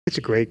 It's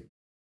a great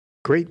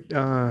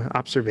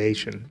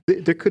observation.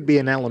 There could be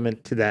an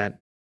element to that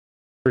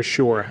for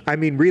sure. I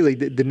mean, really,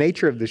 the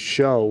nature of the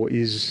show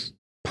is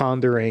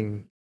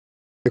pondering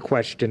the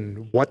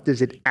question, what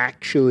does it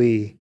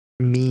actually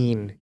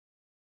mean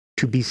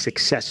to be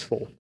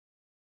successful?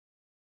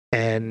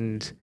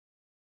 And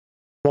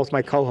both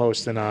my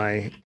co-host and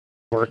I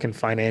work in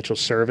financial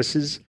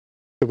services.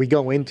 So we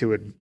go into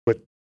it with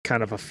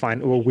kind of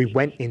we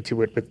went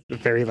into it with a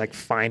very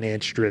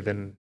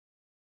finance-driven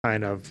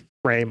kind of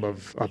frame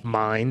of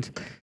mind.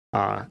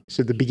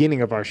 So the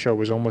beginning of our show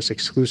was almost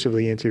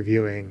exclusively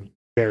interviewing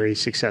very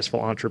successful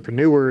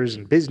entrepreneurs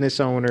and business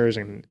owners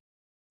and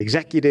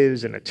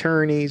executives and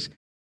attorneys.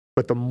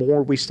 But the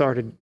more we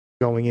started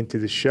going into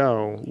the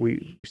show,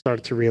 we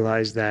started to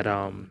realize that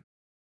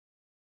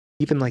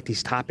even like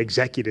these top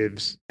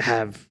executives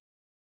have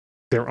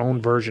their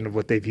own version of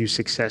what they view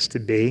success to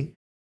be.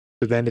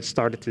 So then it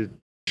started to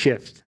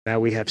shift. Now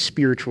we have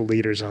spiritual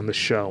leaders on the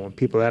show and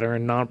people that are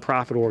in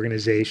nonprofit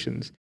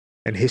organizations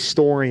and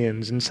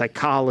historians and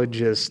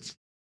psychologists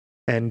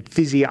and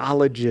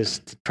physiologists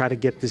to try to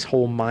get this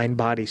whole mind,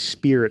 body,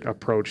 spirit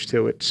approach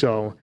to it.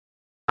 So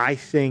I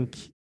think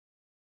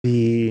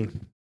the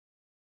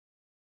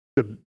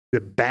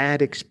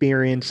bad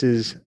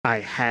experiences I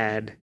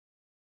had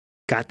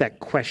got that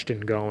question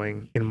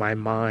going in my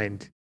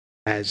mind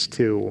as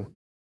to,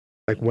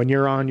 like, when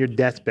you're on your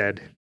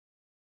deathbed,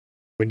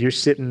 when you're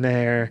sitting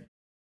there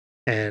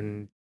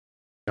and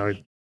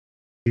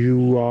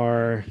you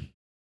are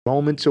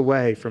moments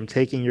away from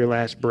taking your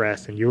last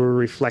breath and you're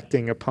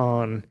reflecting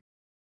upon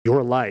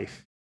your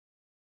life,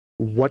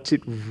 what's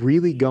it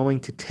really going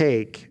to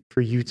take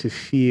for you to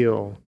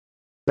feel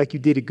like you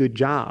did a good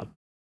job?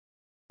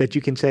 That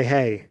you can say,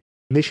 hey,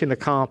 mission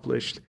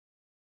accomplished.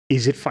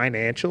 Is it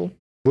financial?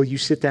 Will you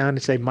sit down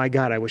and say, my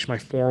God, I wish my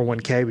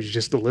 401k was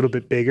just a little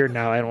bit bigger.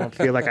 Now I don't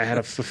feel like I had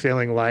a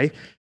fulfilling life,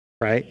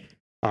 right?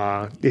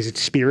 Is it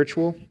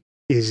spiritual?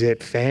 Is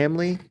it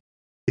family?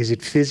 Is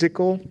it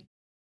physical?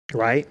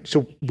 Right?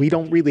 So we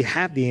don't really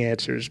have the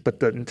answers, but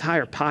the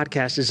entire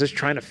podcast is just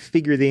trying to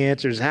figure the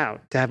answers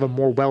out to have a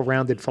more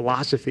well-rounded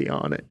philosophy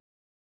on it.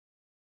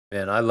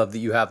 Man, I love that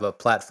you have a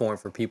platform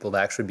for people to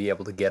actually be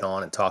able to get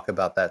on and talk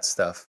about that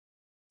stuff.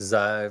 Because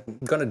I'm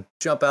going to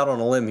jump out on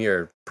a limb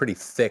here, pretty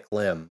thick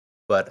limb,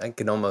 but I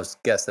can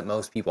almost guess that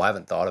most people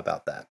haven't thought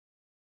about that.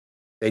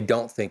 They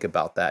don't think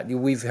about that.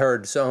 We've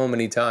heard so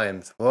many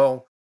times,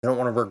 well, you don't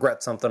want to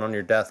regret something on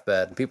your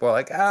deathbed. And people are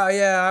like, oh,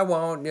 yeah, I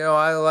won't.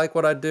 I like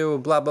what I do,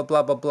 blah, blah,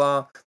 blah, blah,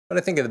 blah. But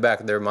I think in the back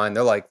of their mind,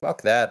 they're like,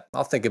 fuck that.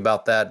 I'll think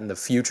about that in the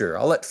future.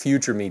 I'll let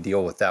future me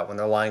deal with that when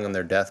they're lying on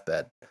their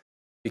deathbed.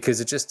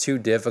 Because it's just too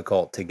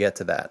difficult to get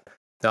to that.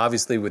 Now,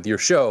 obviously, with your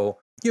show,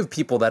 you have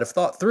people that have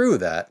thought through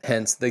that,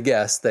 hence the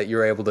guests that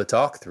you're able to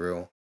talk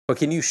through. But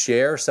can you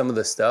share some of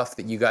the stuff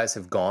that you guys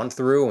have gone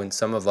through and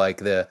some of like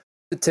the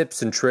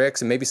tips and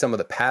tricks and maybe some of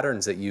the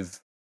patterns that you've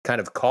kind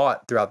of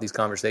caught throughout these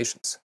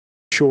conversations?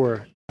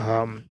 Sure.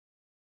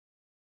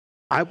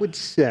 I would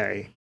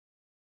say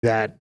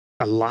that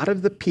a lot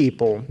of the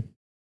people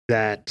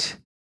that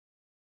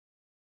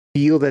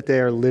feel that they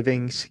are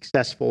living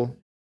successful,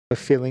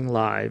 fulfilling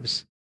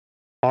lives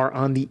are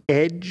on the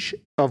edge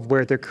of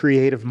where their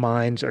creative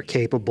minds are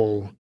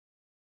capable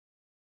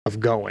of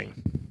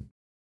going.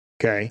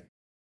 Okay?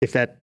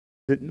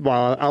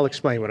 Well, I'll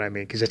explain what I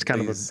mean, because it's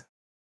kind of a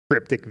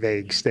cryptic,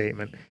 vague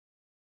statement.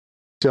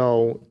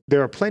 So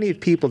there are plenty of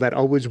people that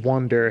always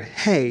wonder,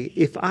 hey,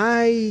 if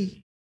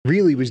I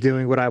really was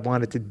doing what I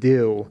wanted to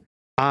do,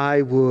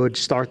 I would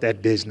start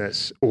that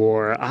business,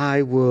 or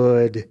I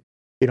would,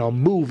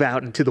 move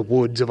out into the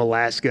woods of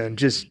Alaska and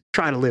just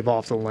try to live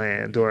off the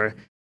land, or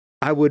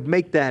I would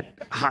make that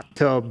hot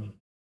tub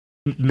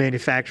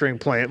manufacturing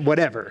plant,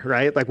 whatever,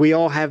 right? Like, we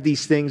all have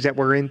these things that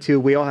we're into.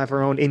 We all have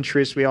our own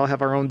interests. We all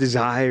have our own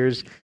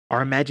desires.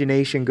 Our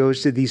imagination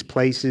goes to these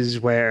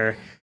places where,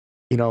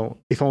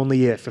 if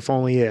only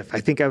if. I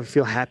think I would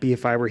feel happy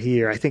if I were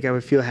here. I think I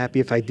would feel happy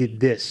if I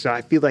did this. So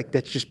I feel like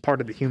that's just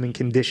part of the human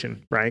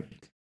condition, right?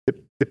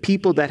 The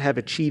people that have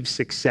achieved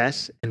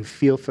success and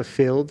feel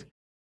fulfilled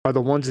are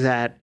the ones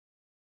that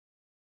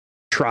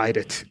tried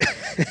it,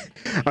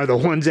 are the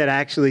ones that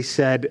actually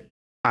said,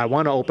 I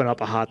want to open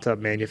up a hot tub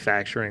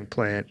manufacturing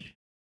plant.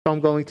 So I'm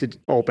going to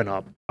open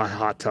up a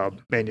hot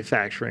tub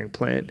manufacturing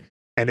plant.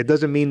 And it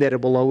doesn't mean that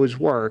it will always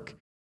work,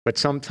 but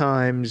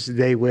sometimes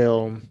they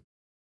will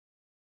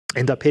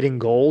end up hitting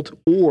gold,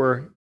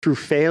 or through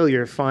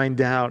failure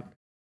find out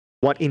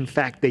what in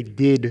fact they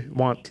did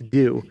want to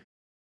do.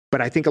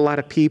 But I think a lot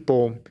of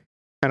people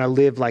kind of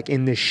live like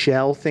in this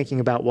shell, thinking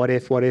about what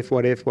if,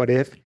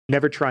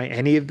 never try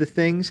any of the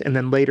things, and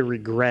then later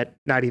regret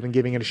not even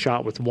giving it a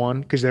shot with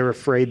one because they're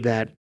afraid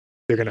that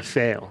they're going to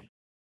fail.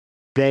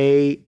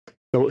 They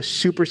go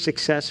super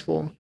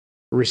successful,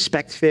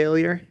 respect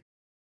failure,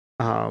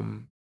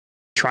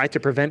 try to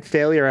prevent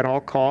failure at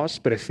all costs,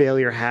 but if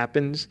failure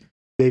happens,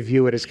 they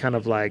view it as kind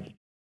of like,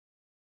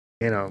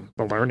 a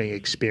learning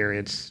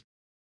experience.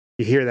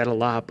 You hear that a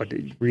lot, but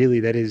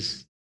really that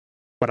is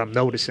what I'm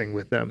noticing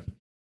with them.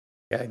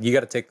 Yeah, you got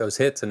to take those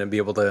hits and then be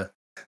able to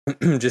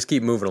just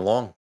keep moving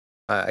along.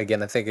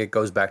 Again, I think it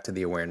goes back to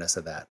the awareness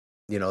of that.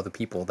 The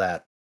people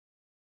that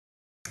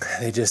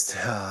they just,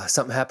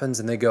 something happens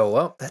and they go,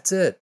 well, that's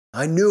it.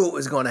 I knew it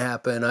was going to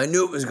happen. I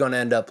knew it was going to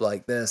end up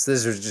like this.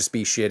 This would just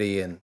be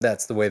shitty. And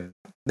that's the way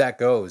that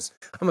goes.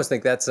 I almost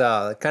think that's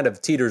kind of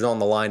teeters on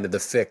the line to the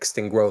fixed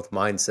and growth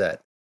mindset.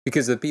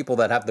 Because the people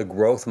that have the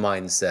growth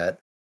mindset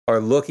are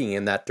looking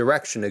in that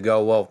direction to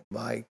go, well,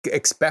 I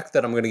expect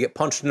that I'm going to get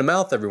punched in the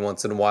mouth every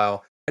once in a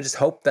while. I just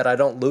hope that I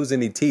don't lose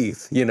any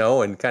teeth,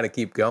 and kind of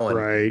keep going.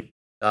 Right.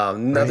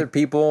 Other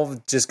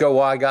people just go,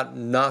 well, I got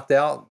knocked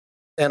out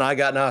and I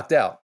got knocked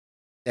out.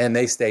 and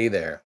they stay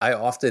there. I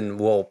often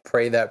will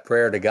pray that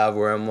prayer to God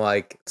where I'm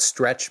like,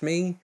 stretch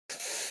me.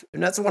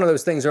 And that's one of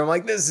those things where I'm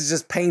like, this is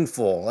just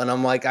painful. And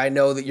I'm like, I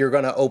know that you're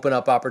going to open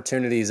up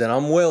opportunities and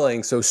I'm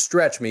willing. So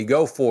stretch me,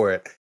 go for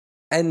it.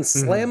 And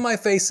slam my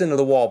face into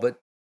the wall, but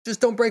just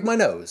don't break my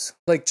nose.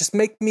 Like, just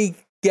make me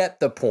get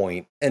the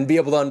point and be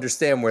able to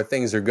understand where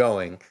things are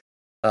going.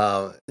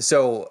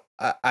 So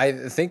I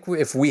think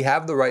if we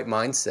have the right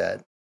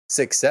mindset,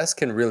 success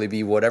can really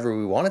be whatever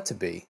we want it to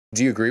be.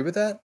 Do you agree with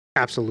that?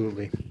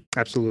 Absolutely.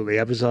 Absolutely.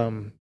 I was,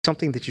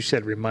 something that you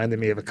said reminded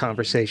me of a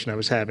conversation I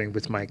was having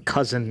with my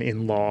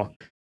cousin-in-law.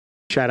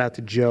 Shout out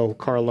to Joe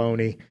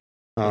Carloni.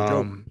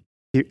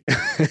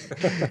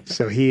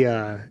 So he's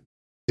a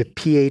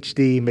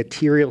PhD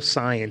material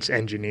science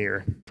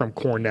engineer from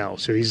Cornell.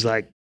 So he's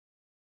like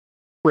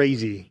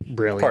crazy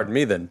brilliant. Pardon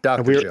me then,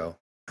 Dr. Joe.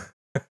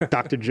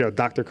 Dr. Joe,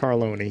 Dr.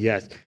 Carloni,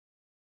 yes.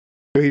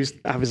 So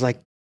I was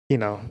like, you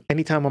know,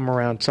 anytime I'm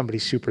around somebody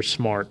super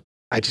smart,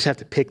 I just have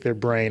to pick their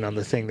brain on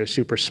the thing they're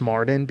super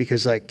smart in,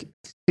 because like,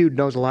 dude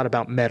knows a lot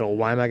about metal.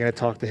 Why am I going to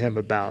talk to him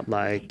about,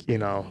 like, you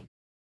know,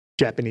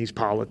 Japanese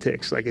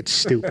politics? Like, it's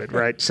stupid,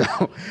 right? So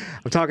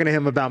I'm talking to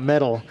him about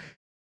metal,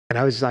 and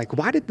I was like,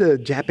 why did the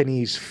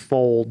Japanese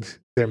fold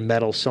their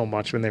metal so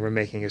much when they were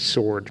making a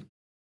sword?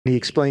 And he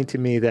explained to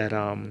me that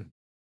kind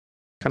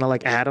of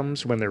like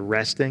atoms, when they're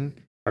resting,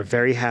 are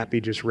very happy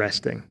just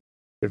resting.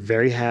 They're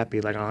very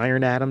happy. Like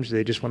iron atoms,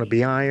 they just want to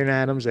be iron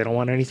atoms. They don't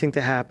want anything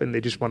to happen.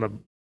 They just want to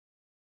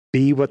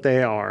be what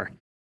they are.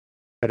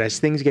 But as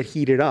things get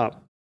heated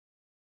up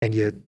and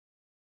you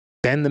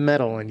bend the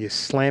metal and you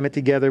slam it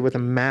together with a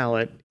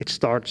mallet, it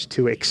starts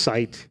to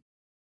excite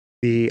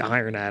the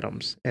iron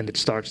atoms, and it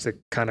starts to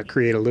kind of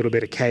create a little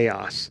bit of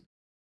chaos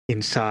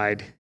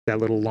inside that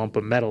little lump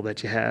of metal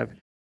that you have.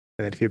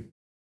 And then if you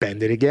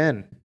bend it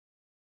again,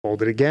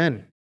 fold it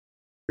again,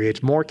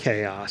 creates more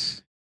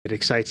chaos. It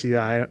excites the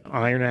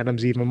iron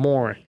atoms even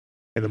more.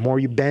 And the more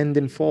you bend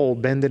and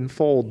fold,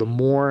 the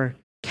more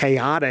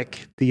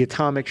chaotic the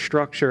atomic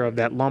structure of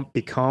that lump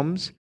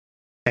becomes.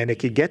 And it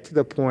could get to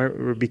the point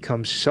where it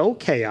becomes so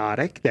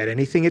chaotic that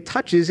anything it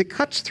touches, it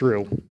cuts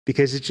through,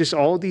 because it's just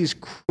all these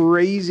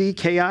crazy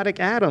chaotic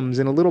atoms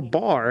in a little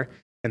bar.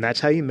 And that's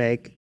how you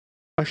make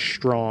a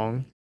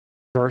strong,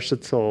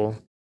 versatile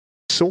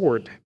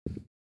sword.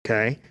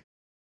 Okay.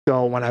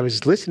 So when I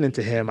was listening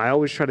to him, I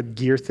always try to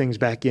gear things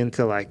back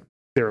into like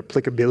their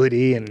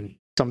applicability, and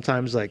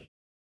sometimes like,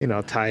 you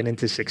know, tie it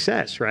into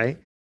success. Right.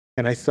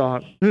 And I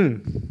thought,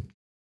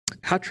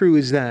 how true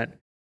is that?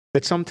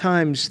 That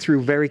sometimes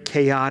through very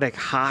chaotic,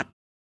 hot,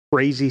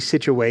 crazy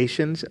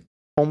situations,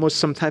 almost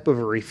some type of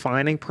a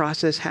refining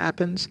process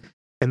happens.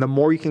 And the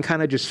more you can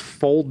kind of just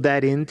fold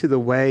that into the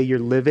way you're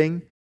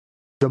living,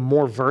 the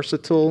more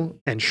versatile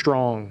and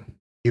strong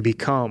you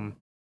become.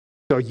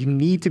 So you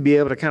need to be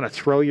able to kind of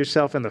throw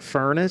yourself in the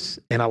furnace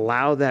and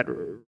allow that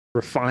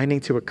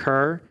refining to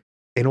occur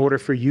in order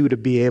for you to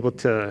be able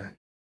to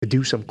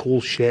do some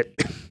cool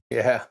shit.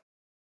 Yeah.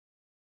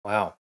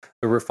 Wow.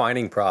 The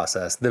refining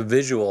process, the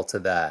visual to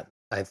that,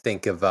 I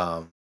think of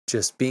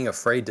just being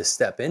afraid to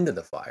step into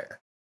the fire.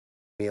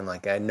 Being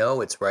like, I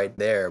know it's right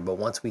there, but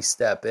once we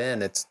step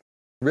in, it's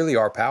really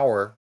our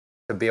power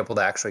to be able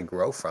to actually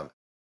grow from it.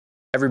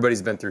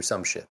 Everybody's been through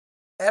some shit.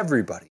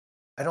 Everybody.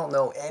 I don't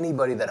know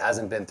anybody that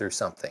hasn't been through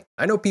something.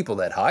 I know people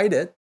that hide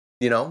it,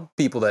 you know,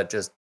 people that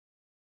just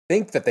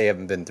think that they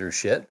haven't been through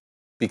shit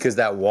because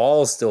that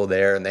wall's still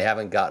there and they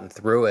haven't gotten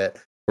through it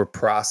or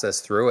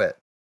processed through it.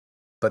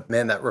 But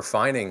man, that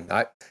refining,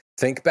 I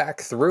think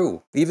back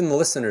through, even the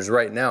listeners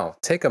right now,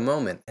 take a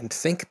moment and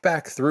think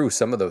back through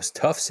some of those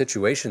tough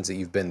situations that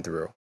you've been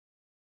through.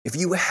 If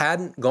you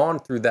hadn't gone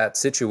through that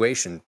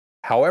situation,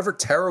 however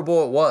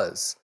terrible it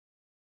was,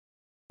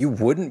 you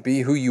wouldn't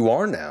be who you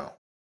are now.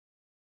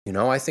 You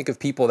know, I think of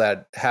people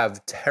that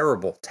have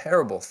terrible,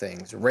 terrible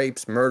things,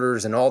 rapes,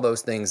 murders, and all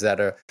those things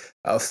that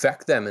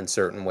affect them in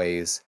certain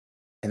ways.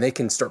 And they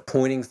can start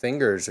pointing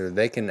fingers, or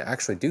they can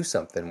actually do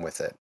something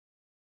with it.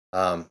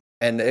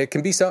 And it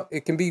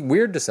can be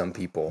weird to some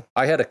people.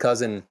 I had a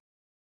cousin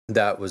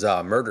that was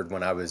murdered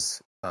when I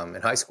was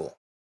in high school,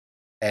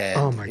 and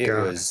oh my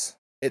God.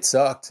 It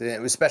sucked.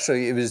 It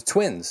was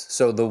twins,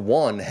 so the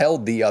one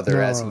held the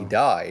other as he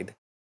died.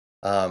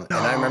 And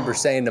I remember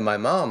saying to my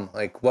mom,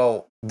 like,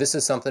 "Well, this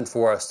is something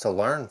for us to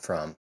learn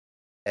from."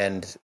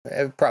 And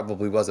it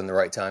probably wasn't the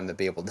right time to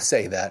be able to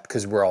say that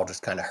because we're all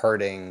just kind of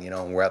hurting, you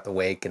know, and we're at the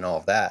wake and all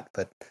of that,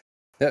 but.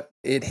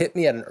 It hit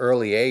me at an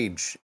early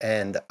age,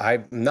 and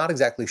I'm not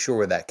exactly sure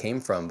where that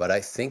came from, but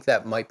I think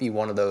that might be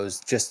one of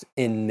those just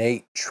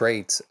innate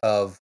traits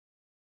of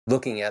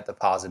looking at the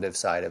positive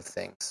side of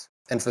things.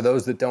 And for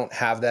those that don't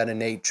have that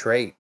innate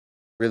trait,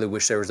 really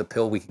wish there was a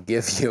pill we could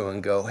give you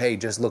and go, hey,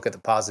 just look at the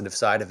positive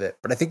side of it.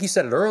 But I think you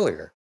said it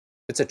earlier.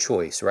 It's a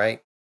choice,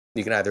 right?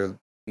 You can either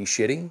be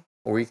shitty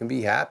or you can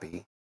be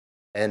happy.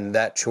 And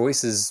that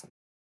choice is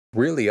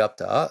really up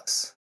to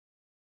us.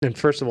 And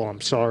first of all,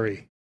 I'm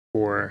sorry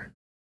for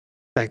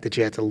fact that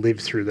you had to live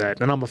through that.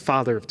 And I'm a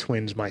father of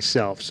twins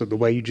myself, so the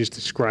way you just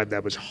described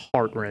that was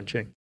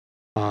heart-wrenching.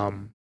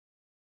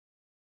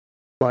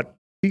 But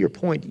to your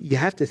point, you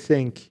have to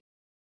think,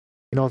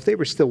 if they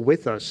were still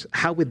with us,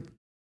 how would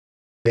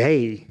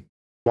they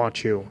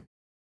want you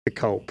to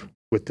cope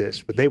with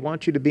this? Would they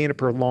want you to be in a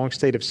prolonged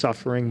state of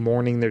suffering,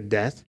 mourning their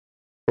death?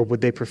 Or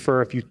would they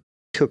prefer if you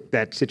took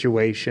that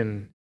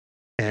situation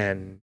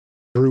and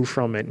grew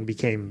from it and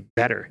became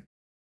better?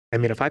 I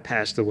mean, if I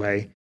passed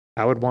away,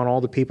 I would want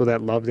all the people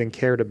that loved and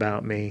cared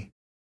about me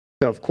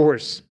to, of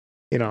course,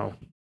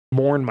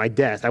 mourn my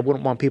death. I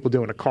wouldn't want people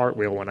doing a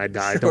cartwheel when I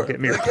die. Sure. Don't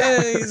get me wrong.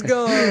 Yeah, he's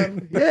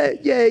gone.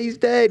 yeah, he's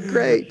dead.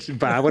 Great.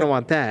 But I wouldn't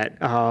want that.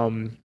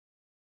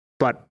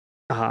 But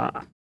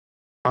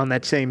on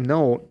that same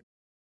note,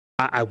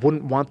 I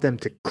wouldn't want them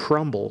to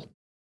crumble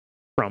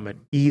from it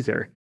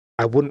either.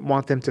 I wouldn't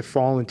want them to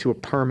fall into a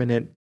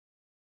permanent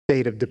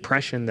state of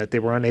depression that they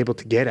were unable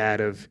to get out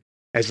of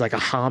as like a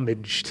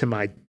homage to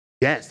my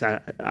death.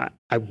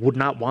 I would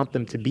not want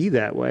them to be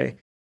that way.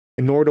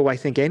 And nor do I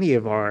think any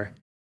of our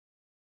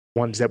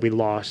ones that we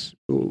lost,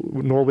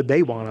 nor would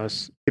they want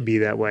us to be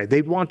that way.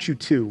 They'd want you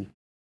to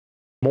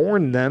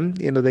mourn them.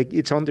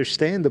 It's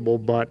understandable,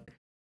 but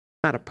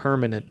not a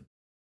permanent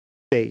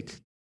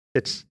state.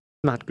 It's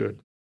not good.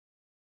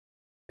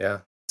 Yeah,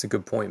 it's a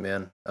good point,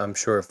 man. I'm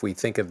sure if we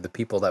think of the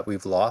people that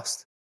we've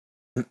lost,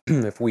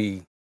 if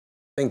we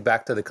think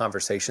back to the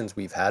conversations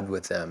we've had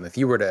with them, if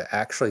you were to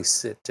actually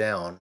sit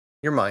down,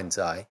 your mind's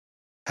eye,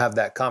 have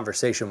that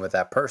conversation with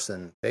that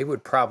person, they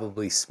would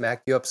probably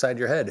smack you upside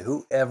your head,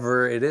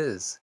 whoever it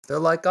is. They're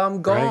like,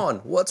 I'm gone.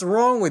 Right. What's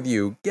wrong with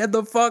you? Get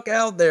the fuck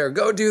out there.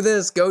 Go do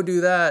this. Go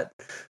do that.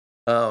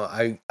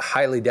 I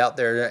highly doubt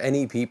there are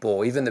any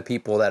people, even the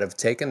people that have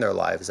taken their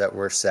lives that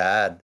were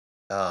sad.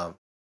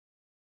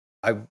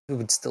 I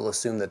would still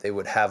assume that they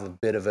would have a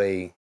bit of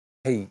a,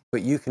 hey,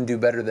 but you can do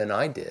better than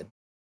I did.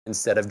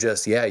 Instead of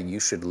just, yeah, you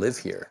should live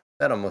here.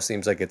 That almost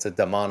seems like it's a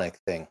demonic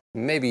thing.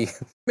 Maybe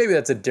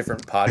that's a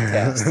different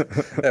podcast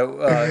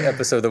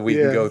episode that we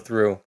can go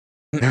through.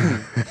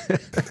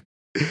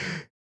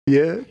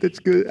 Yeah, that's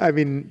good. I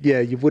mean, yeah,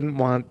 you wouldn't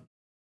want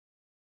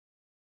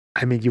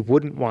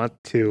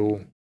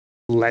to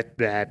let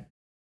that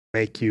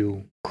make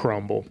you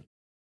crumble.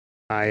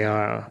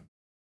 I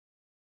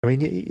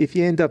mean, if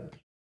you end up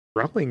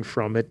growing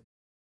from it,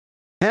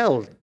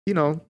 hell,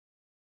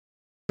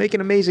 make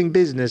an amazing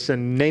business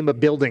and name a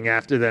building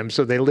after them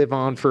so they live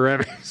on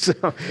forever. So,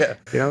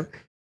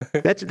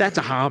 that's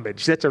a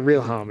homage. That's a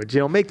real homage.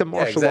 Make the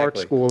martial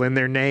arts school in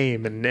their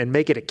name and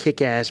make it a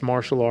kick-ass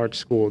martial arts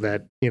school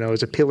that,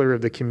 is a pillar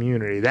of the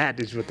community. That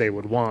is what they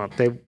would want.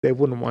 They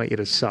wouldn't want you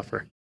to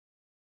suffer.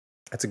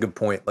 That's a good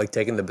point. Like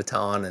taking the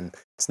baton, and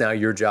it's now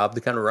your job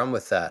to kind of run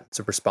with that. It's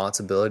a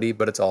responsibility,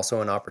 but it's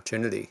also an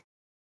opportunity.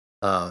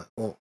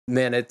 Well,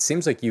 man, it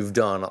seems like you've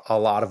done a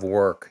lot of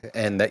work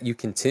and that you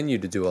continue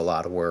to do a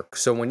lot of work.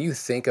 So when you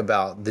think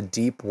about the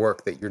deep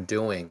work that you're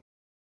doing,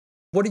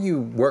 what are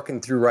you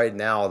working through right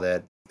now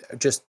that,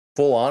 just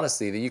full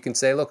honesty, that you can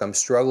say, look, I'm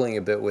struggling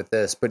a bit with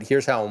this, but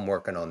here's how I'm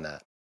working on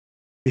that?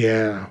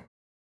 Yeah,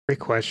 great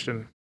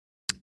question.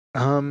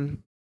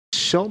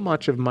 So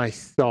much of my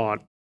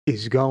thought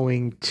is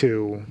going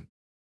to,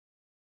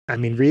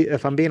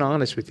 if I'm being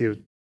honest with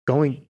you,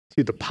 going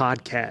to the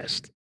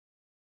podcast.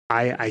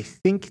 I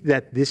think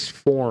that this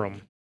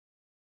forum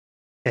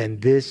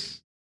and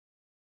this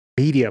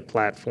media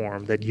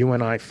platform that you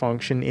and I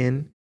function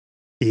in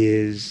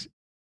is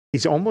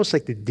almost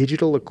like the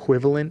digital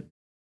equivalent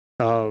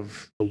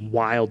of the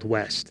Wild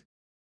West,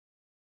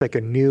 like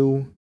a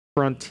new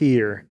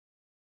frontier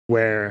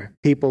where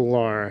people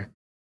are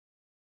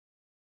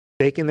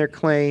staking their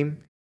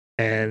claim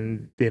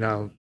and,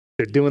 they're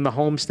doing the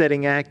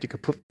homesteading act. You can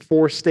put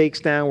 4 stakes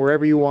down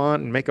wherever you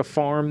want and make a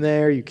farm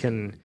there. You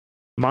can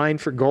mine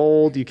for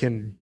gold. You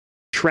can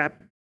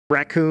trap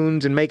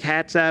raccoons and make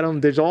hats out of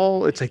them. There's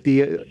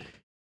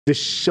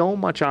so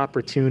much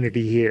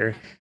opportunity here,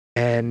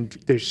 and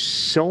there's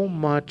so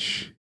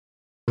much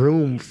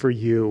room for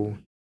you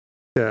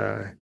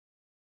to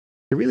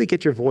really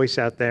get your voice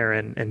out there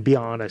and be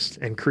honest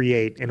and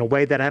create in a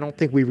way that I don't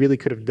think we really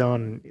could have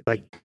done.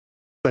 Like,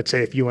 let's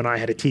say if you and I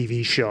had a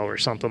TV show or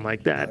something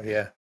like that. Oh,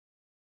 yeah.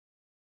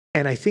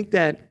 And I think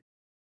that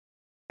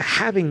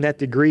having that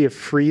degree of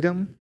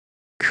freedom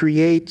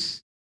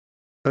creates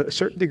a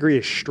certain degree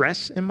of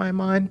stress in my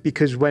mind,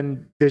 because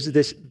when there's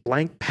this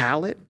blank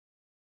palette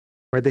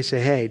where they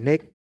say, hey,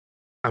 Nick,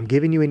 I'm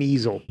giving you an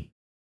easel,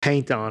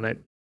 paint on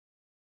it.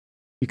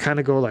 You kind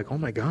of go like, oh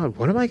my God,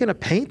 what am I going to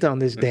paint on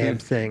this damn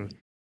thing?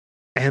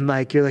 And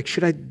you're like,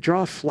 should I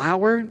draw a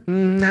flower?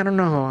 I don't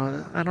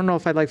know. I don't know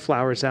if I like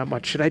flowers that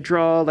much. Should I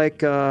draw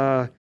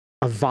a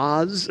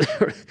vase,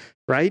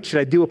 right? Should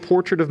I do a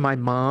portrait of my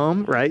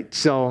mom, right?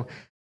 So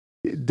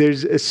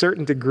there's a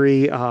certain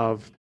degree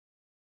of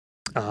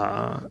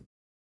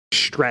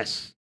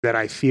stress that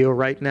I feel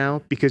right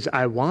now, because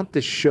I want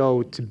the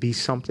show to be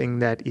something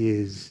that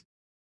is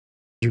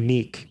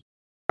unique.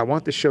 I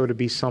want the show to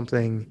be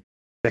something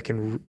that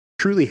can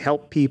truly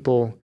help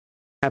people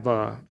have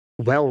a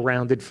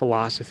well-rounded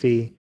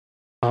philosophy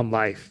on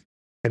life.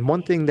 And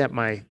one thing that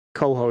my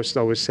co-host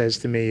always says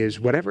to me is,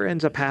 whatever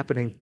ends up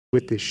happening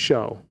with this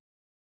show,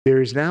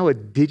 there is now a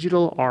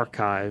digital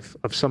archive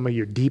of some of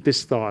your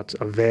deepest thoughts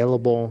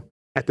available,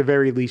 at the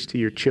very least, to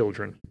your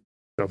children.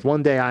 So if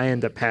one day I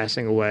end up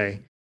passing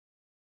away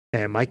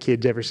and my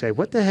kids ever say,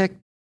 what the heck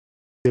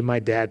did my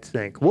dad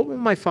think? What would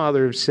my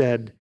father have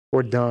said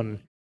or done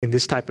in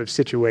this type of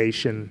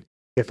situation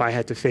if I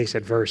had to face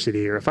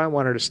adversity, or if I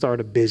wanted to start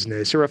a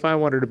business, or if I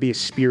wanted to be a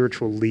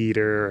spiritual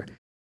leader, or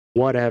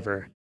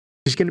whatever?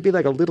 There's going to be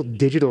like a little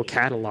digital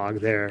catalog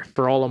there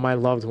for all of my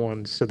loved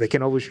ones, so they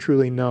can always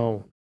truly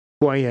know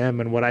who I am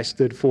and what I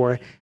stood for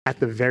at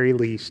the very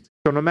least.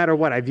 So no matter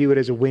what, I view it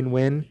as a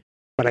win-win,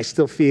 but I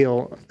still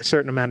feel a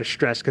certain amount of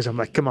stress because I'm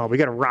like, come on, we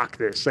got to rock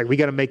this. Like, we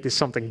got to make this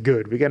something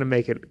good. We got to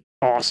make it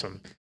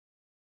awesome.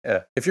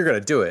 Yeah. If you're going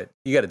to do it,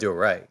 you got to do it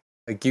right.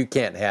 Like, you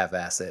can't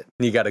half-ass it.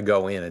 You got to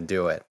go in and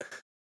do it.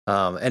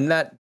 And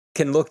that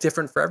can look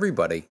different for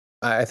everybody.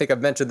 I think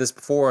I've mentioned this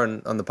before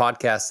on the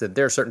podcast, that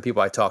there are certain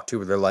people I talk to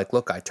where they're like,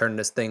 look, I turn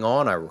this thing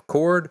on, I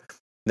record,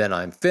 then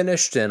I'm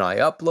finished and I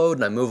upload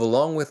and I move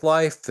along with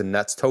life, and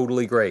that's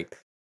totally great.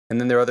 And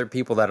then there are other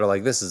people that are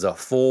like, this is a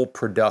full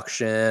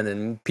production,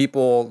 and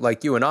people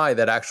like you and I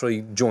that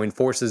actually join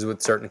forces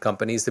with certain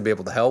companies to be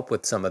able to help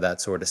with some of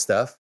that sort of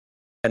stuff.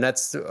 And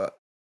that's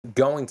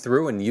going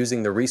through and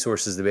using the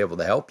resources to be able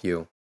to help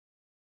you.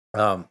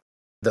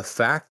 The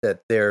fact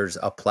that there's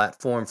a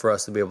platform for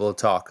us to be able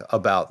to talk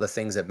about the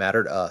things that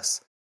matter to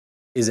us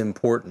is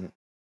important,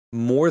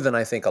 more than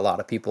I think a lot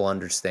of people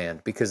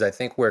understand, because I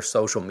think where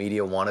social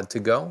media wanted to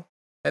go,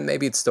 and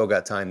maybe it's still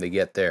got time to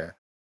get there,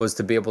 was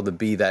to be able to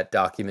be that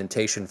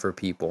documentation for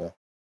people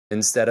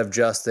instead of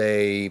just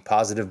a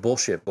positive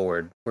bullshit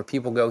board where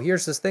people go,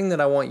 here's this thing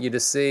that I want you to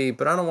see,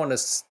 but I don't want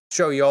to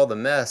show you all the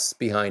mess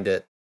behind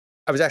it.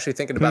 I was actually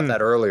thinking about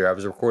that earlier. I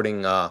was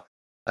recording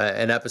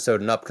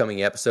an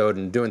upcoming episode,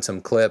 and doing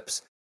some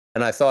clips.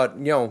 And I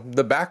thought,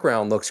 the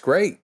background looks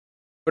great.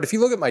 But if you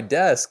look at my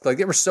desk, like,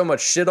 there was so much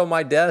shit on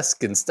my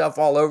desk and stuff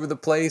all over the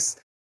place.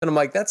 And I'm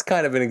like, that's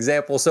kind of an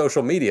example of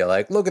social media.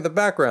 Like, look at the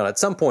background. At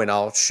some point,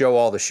 I'll show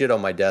all the shit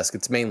on my desk.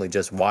 It's mainly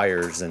just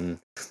wires and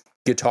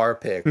guitar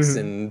picks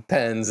and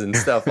pens and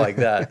stuff like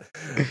that.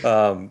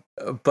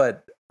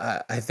 But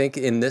I think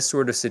in this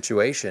sort of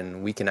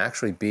situation, we can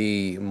actually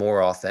be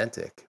more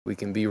authentic. We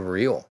can be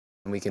real.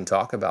 And we can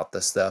talk about the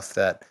stuff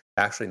that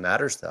actually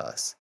matters to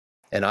us.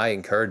 And I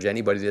encourage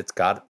anybody that's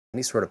got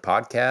any sort of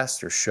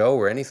podcast or show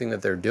or anything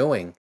that they're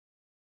doing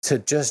to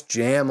just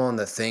jam on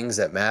the things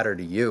that matter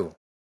to you.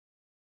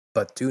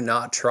 But do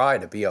not try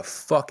to be a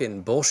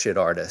fucking bullshit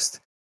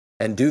artist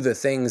and do the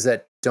things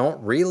that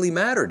don't really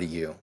matter to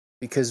you,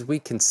 because we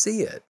can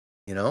see it,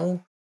 I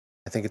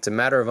think it's a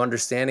matter of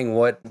understanding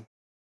what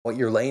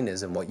your lane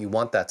is and what you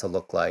want that to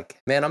look like.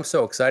 Man, I'm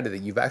so excited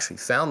that you've actually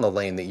found the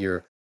lane that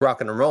you're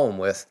rocking and rolling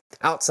with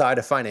outside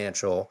of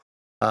financial,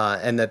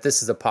 and that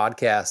this is a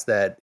podcast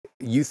that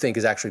you think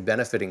is actually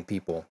benefiting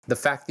people. The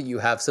fact that you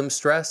have some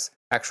stress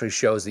actually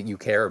shows that you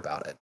care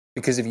about it,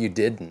 because if you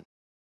didn't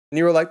and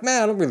you were like,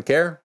 man, I don't really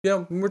care,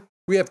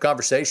 we have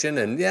conversation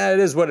and yeah, it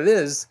is what it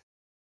is,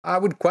 I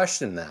would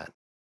question that,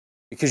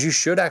 because you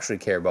should actually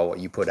care about what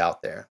you put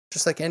out there,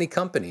 just like any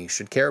company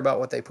should care about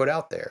what they put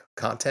out there,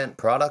 content,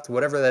 product,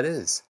 whatever that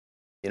is,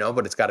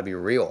 but it's got to be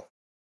real.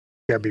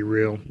 Gotta be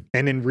real.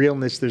 And in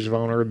realness, there's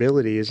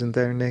vulnerability, isn't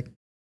there, Nick?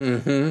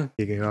 To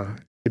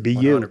be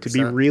 100%. You, to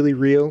be really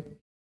real,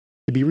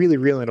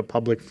 in a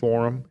public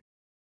forum,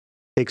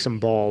 take some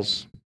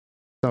balls,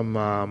 you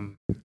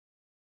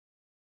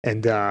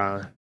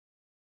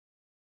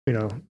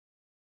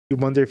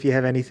wonder if you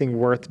have anything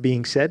worth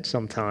being said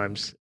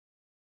sometimes.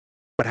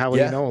 But how will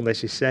you know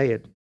unless you say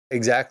it?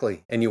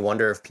 Exactly. And you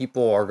wonder if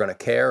people are going to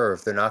care or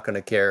if they're not going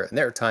to care. And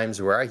there are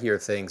times where I hear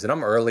things, and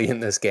I'm early in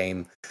this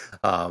game,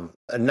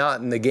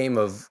 not in the game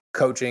of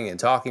coaching and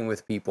talking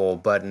with people,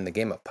 but in the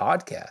game of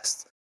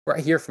podcasts, where I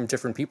hear from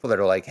different people that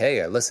are like,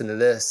 hey, I listened to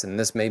this and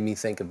this made me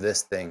think of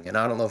this thing. And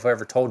I don't know if I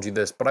ever told you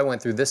this, but I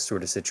went through this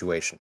sort of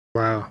situation.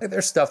 Wow.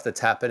 There's stuff that's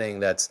happening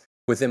that's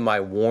within my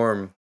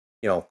warm,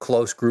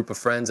 close group of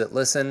friends that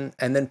listen.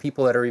 And then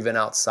people that are even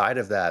outside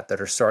of that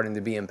are starting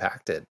to be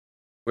impacted,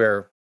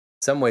 where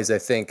some ways I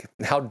think,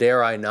 how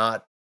dare I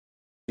not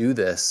do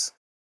this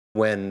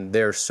when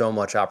there's so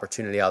much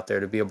opportunity out there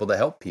to be able to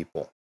help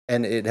people?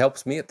 And it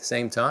helps me at the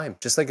same time,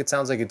 just like it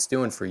sounds like it's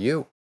doing for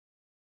you.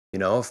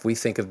 If we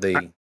think of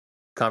the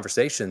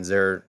conversations,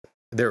 they're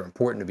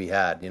important to be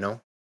had,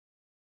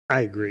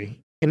 I agree.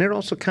 And it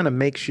also kind of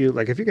makes you,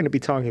 like, if you're going to be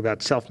talking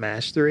about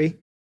self-mastery,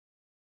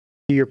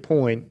 to your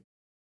point,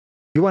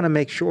 you want to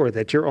make sure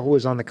that you're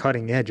always on the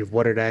cutting edge of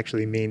what it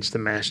actually means to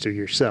master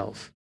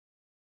yourself.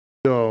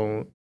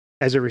 So,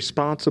 as a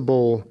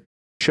responsible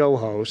show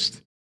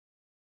host,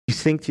 you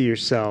think to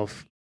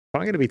yourself, if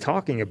I'm going to be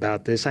talking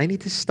about this, I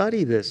need to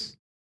study this.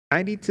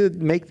 I need to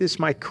make this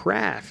my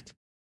craft.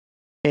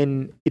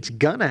 And it's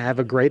going to have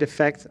a great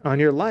effect on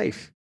your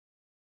life.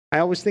 I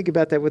always think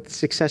about that with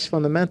success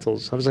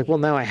fundamentals. I was like, well,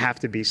 now I have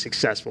to be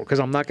successful, because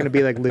I'm not going to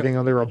be like living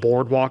under a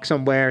boardwalk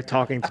somewhere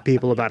talking to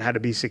people about how to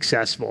be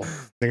successful.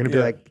 They're going to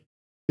be like,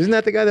 Isn't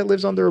that the guy that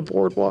lives under a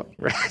boardwalk?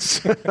 Not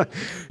going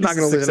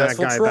to listen to that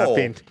guy about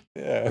being.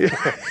 Yeah,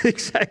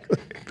 exactly.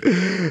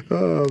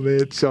 Oh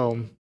man. So,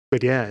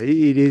 but yeah,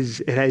 it is.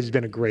 It has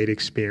been a great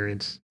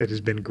experience. It has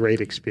been a great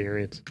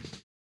experience.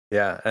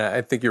 Yeah,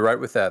 I think you're right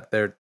with that.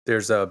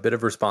 There's a bit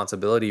of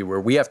responsibility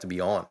where we have to be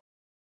on.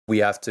 We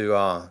have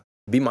to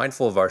be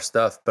mindful of our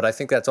stuff. But I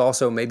think that's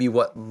also maybe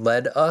what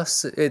led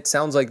us. It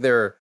sounds like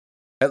there,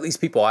 at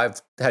least people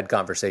I've had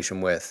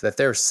conversation with, that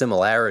there are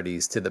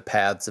similarities to the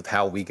paths of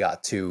how we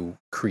got to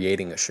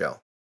creating a show.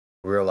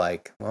 We were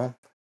like, well,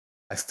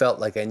 I felt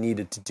like I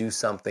needed to do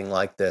something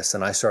like this,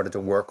 and I started to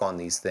work on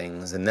these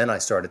things, and then I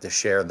started to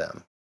share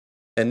them.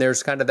 And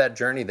there's kind of that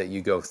journey that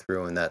you go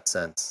through in that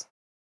sense.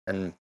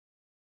 And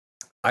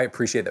I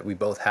appreciate that we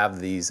both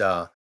have these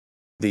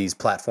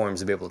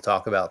platforms to be able to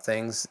talk about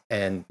things.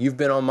 And you've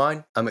been on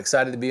mine. I'm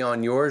excited to be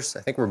on yours.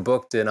 I think we're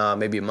booked in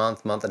maybe a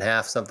month and a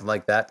half, something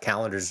like that.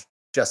 Calendar's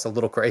just a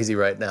little crazy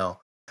right now.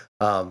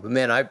 But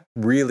man, I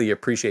really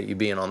appreciate you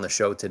being on the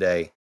show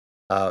today.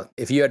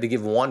 If you had to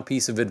give one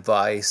piece of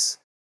advice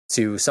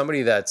to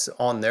somebody that's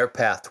on their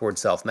path towards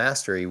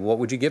self-mastery, what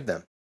would you give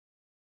them?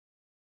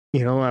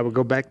 I would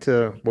go back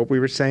to what we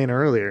were saying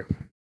earlier.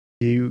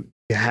 You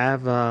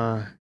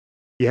have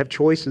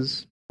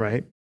choices,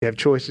 right? You have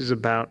choices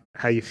about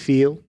how you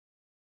feel.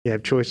 You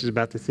have choices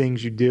about the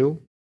things you do.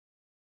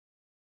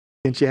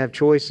 Since you have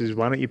choices,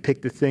 why don't you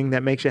pick the thing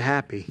that makes you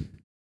happy?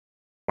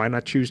 Why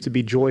not choose to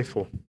be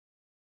joyful?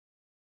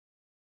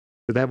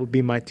 So that would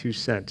be my 2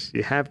 cents.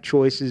 You have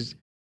choices.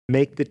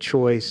 Make the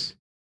choice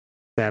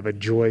to have a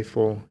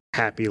joyful,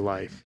 happy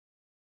life.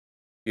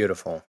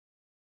 Beautiful.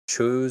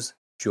 Choose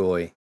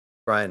joy.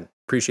 Brian,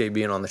 appreciate you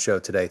being on the show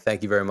today.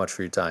 Thank you very much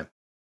for your time.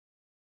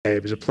 Hey,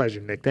 it was a pleasure,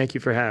 Nick. Thank you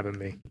for having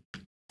me.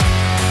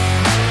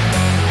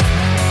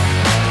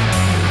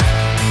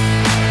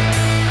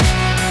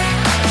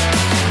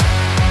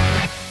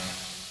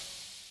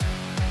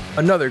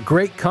 Another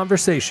great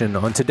conversation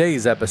on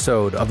today's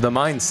episode of the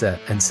Mindset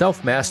and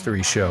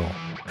Self-Mastery Show.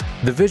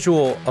 The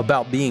visual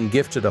about being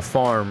gifted a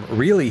farm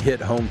really hit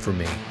home for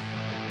me.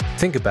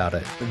 Think about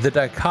it. The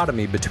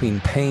dichotomy between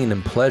pain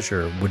and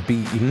pleasure would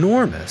be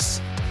enormous.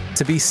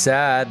 To be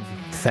sad,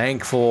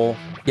 thankful,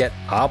 yet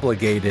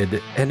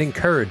obligated and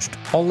encouraged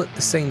all at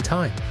the same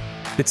time.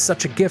 It's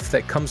such a gift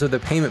that comes with a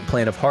payment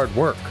plan of hard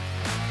work.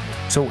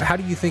 So how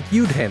do you think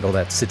you'd handle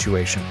that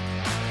situation?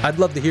 I'd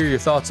love to hear your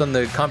thoughts on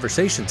the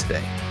conversation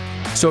today.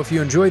 So if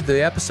you enjoyed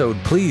the episode,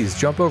 please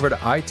jump over to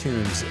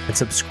iTunes and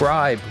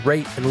subscribe,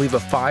 rate, and leave a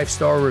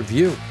 5-star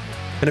review.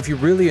 And if you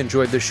really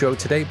enjoyed the show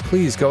today,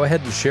 please go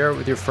ahead and share it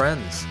with your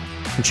friends.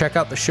 And check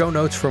out the show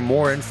notes for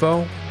more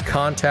info,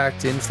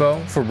 contact info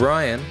for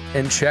Brian,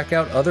 and check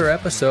out other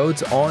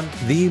episodes on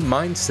the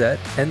Mindset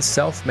and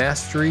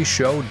Self-Mastery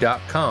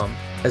Show.com,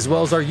 as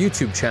well as our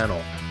YouTube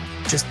channel.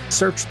 Just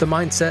search the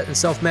Mindset and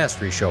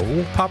Self-Mastery Show.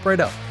 We'll pop right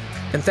up.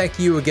 And thank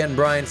you again,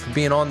 Brian, for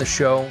being on the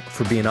show,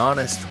 for being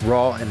honest,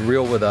 raw, and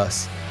real with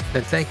us.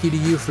 And thank you to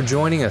you for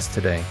joining us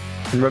today.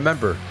 And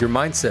remember, your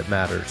mindset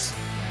matters.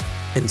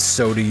 And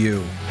so do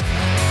you.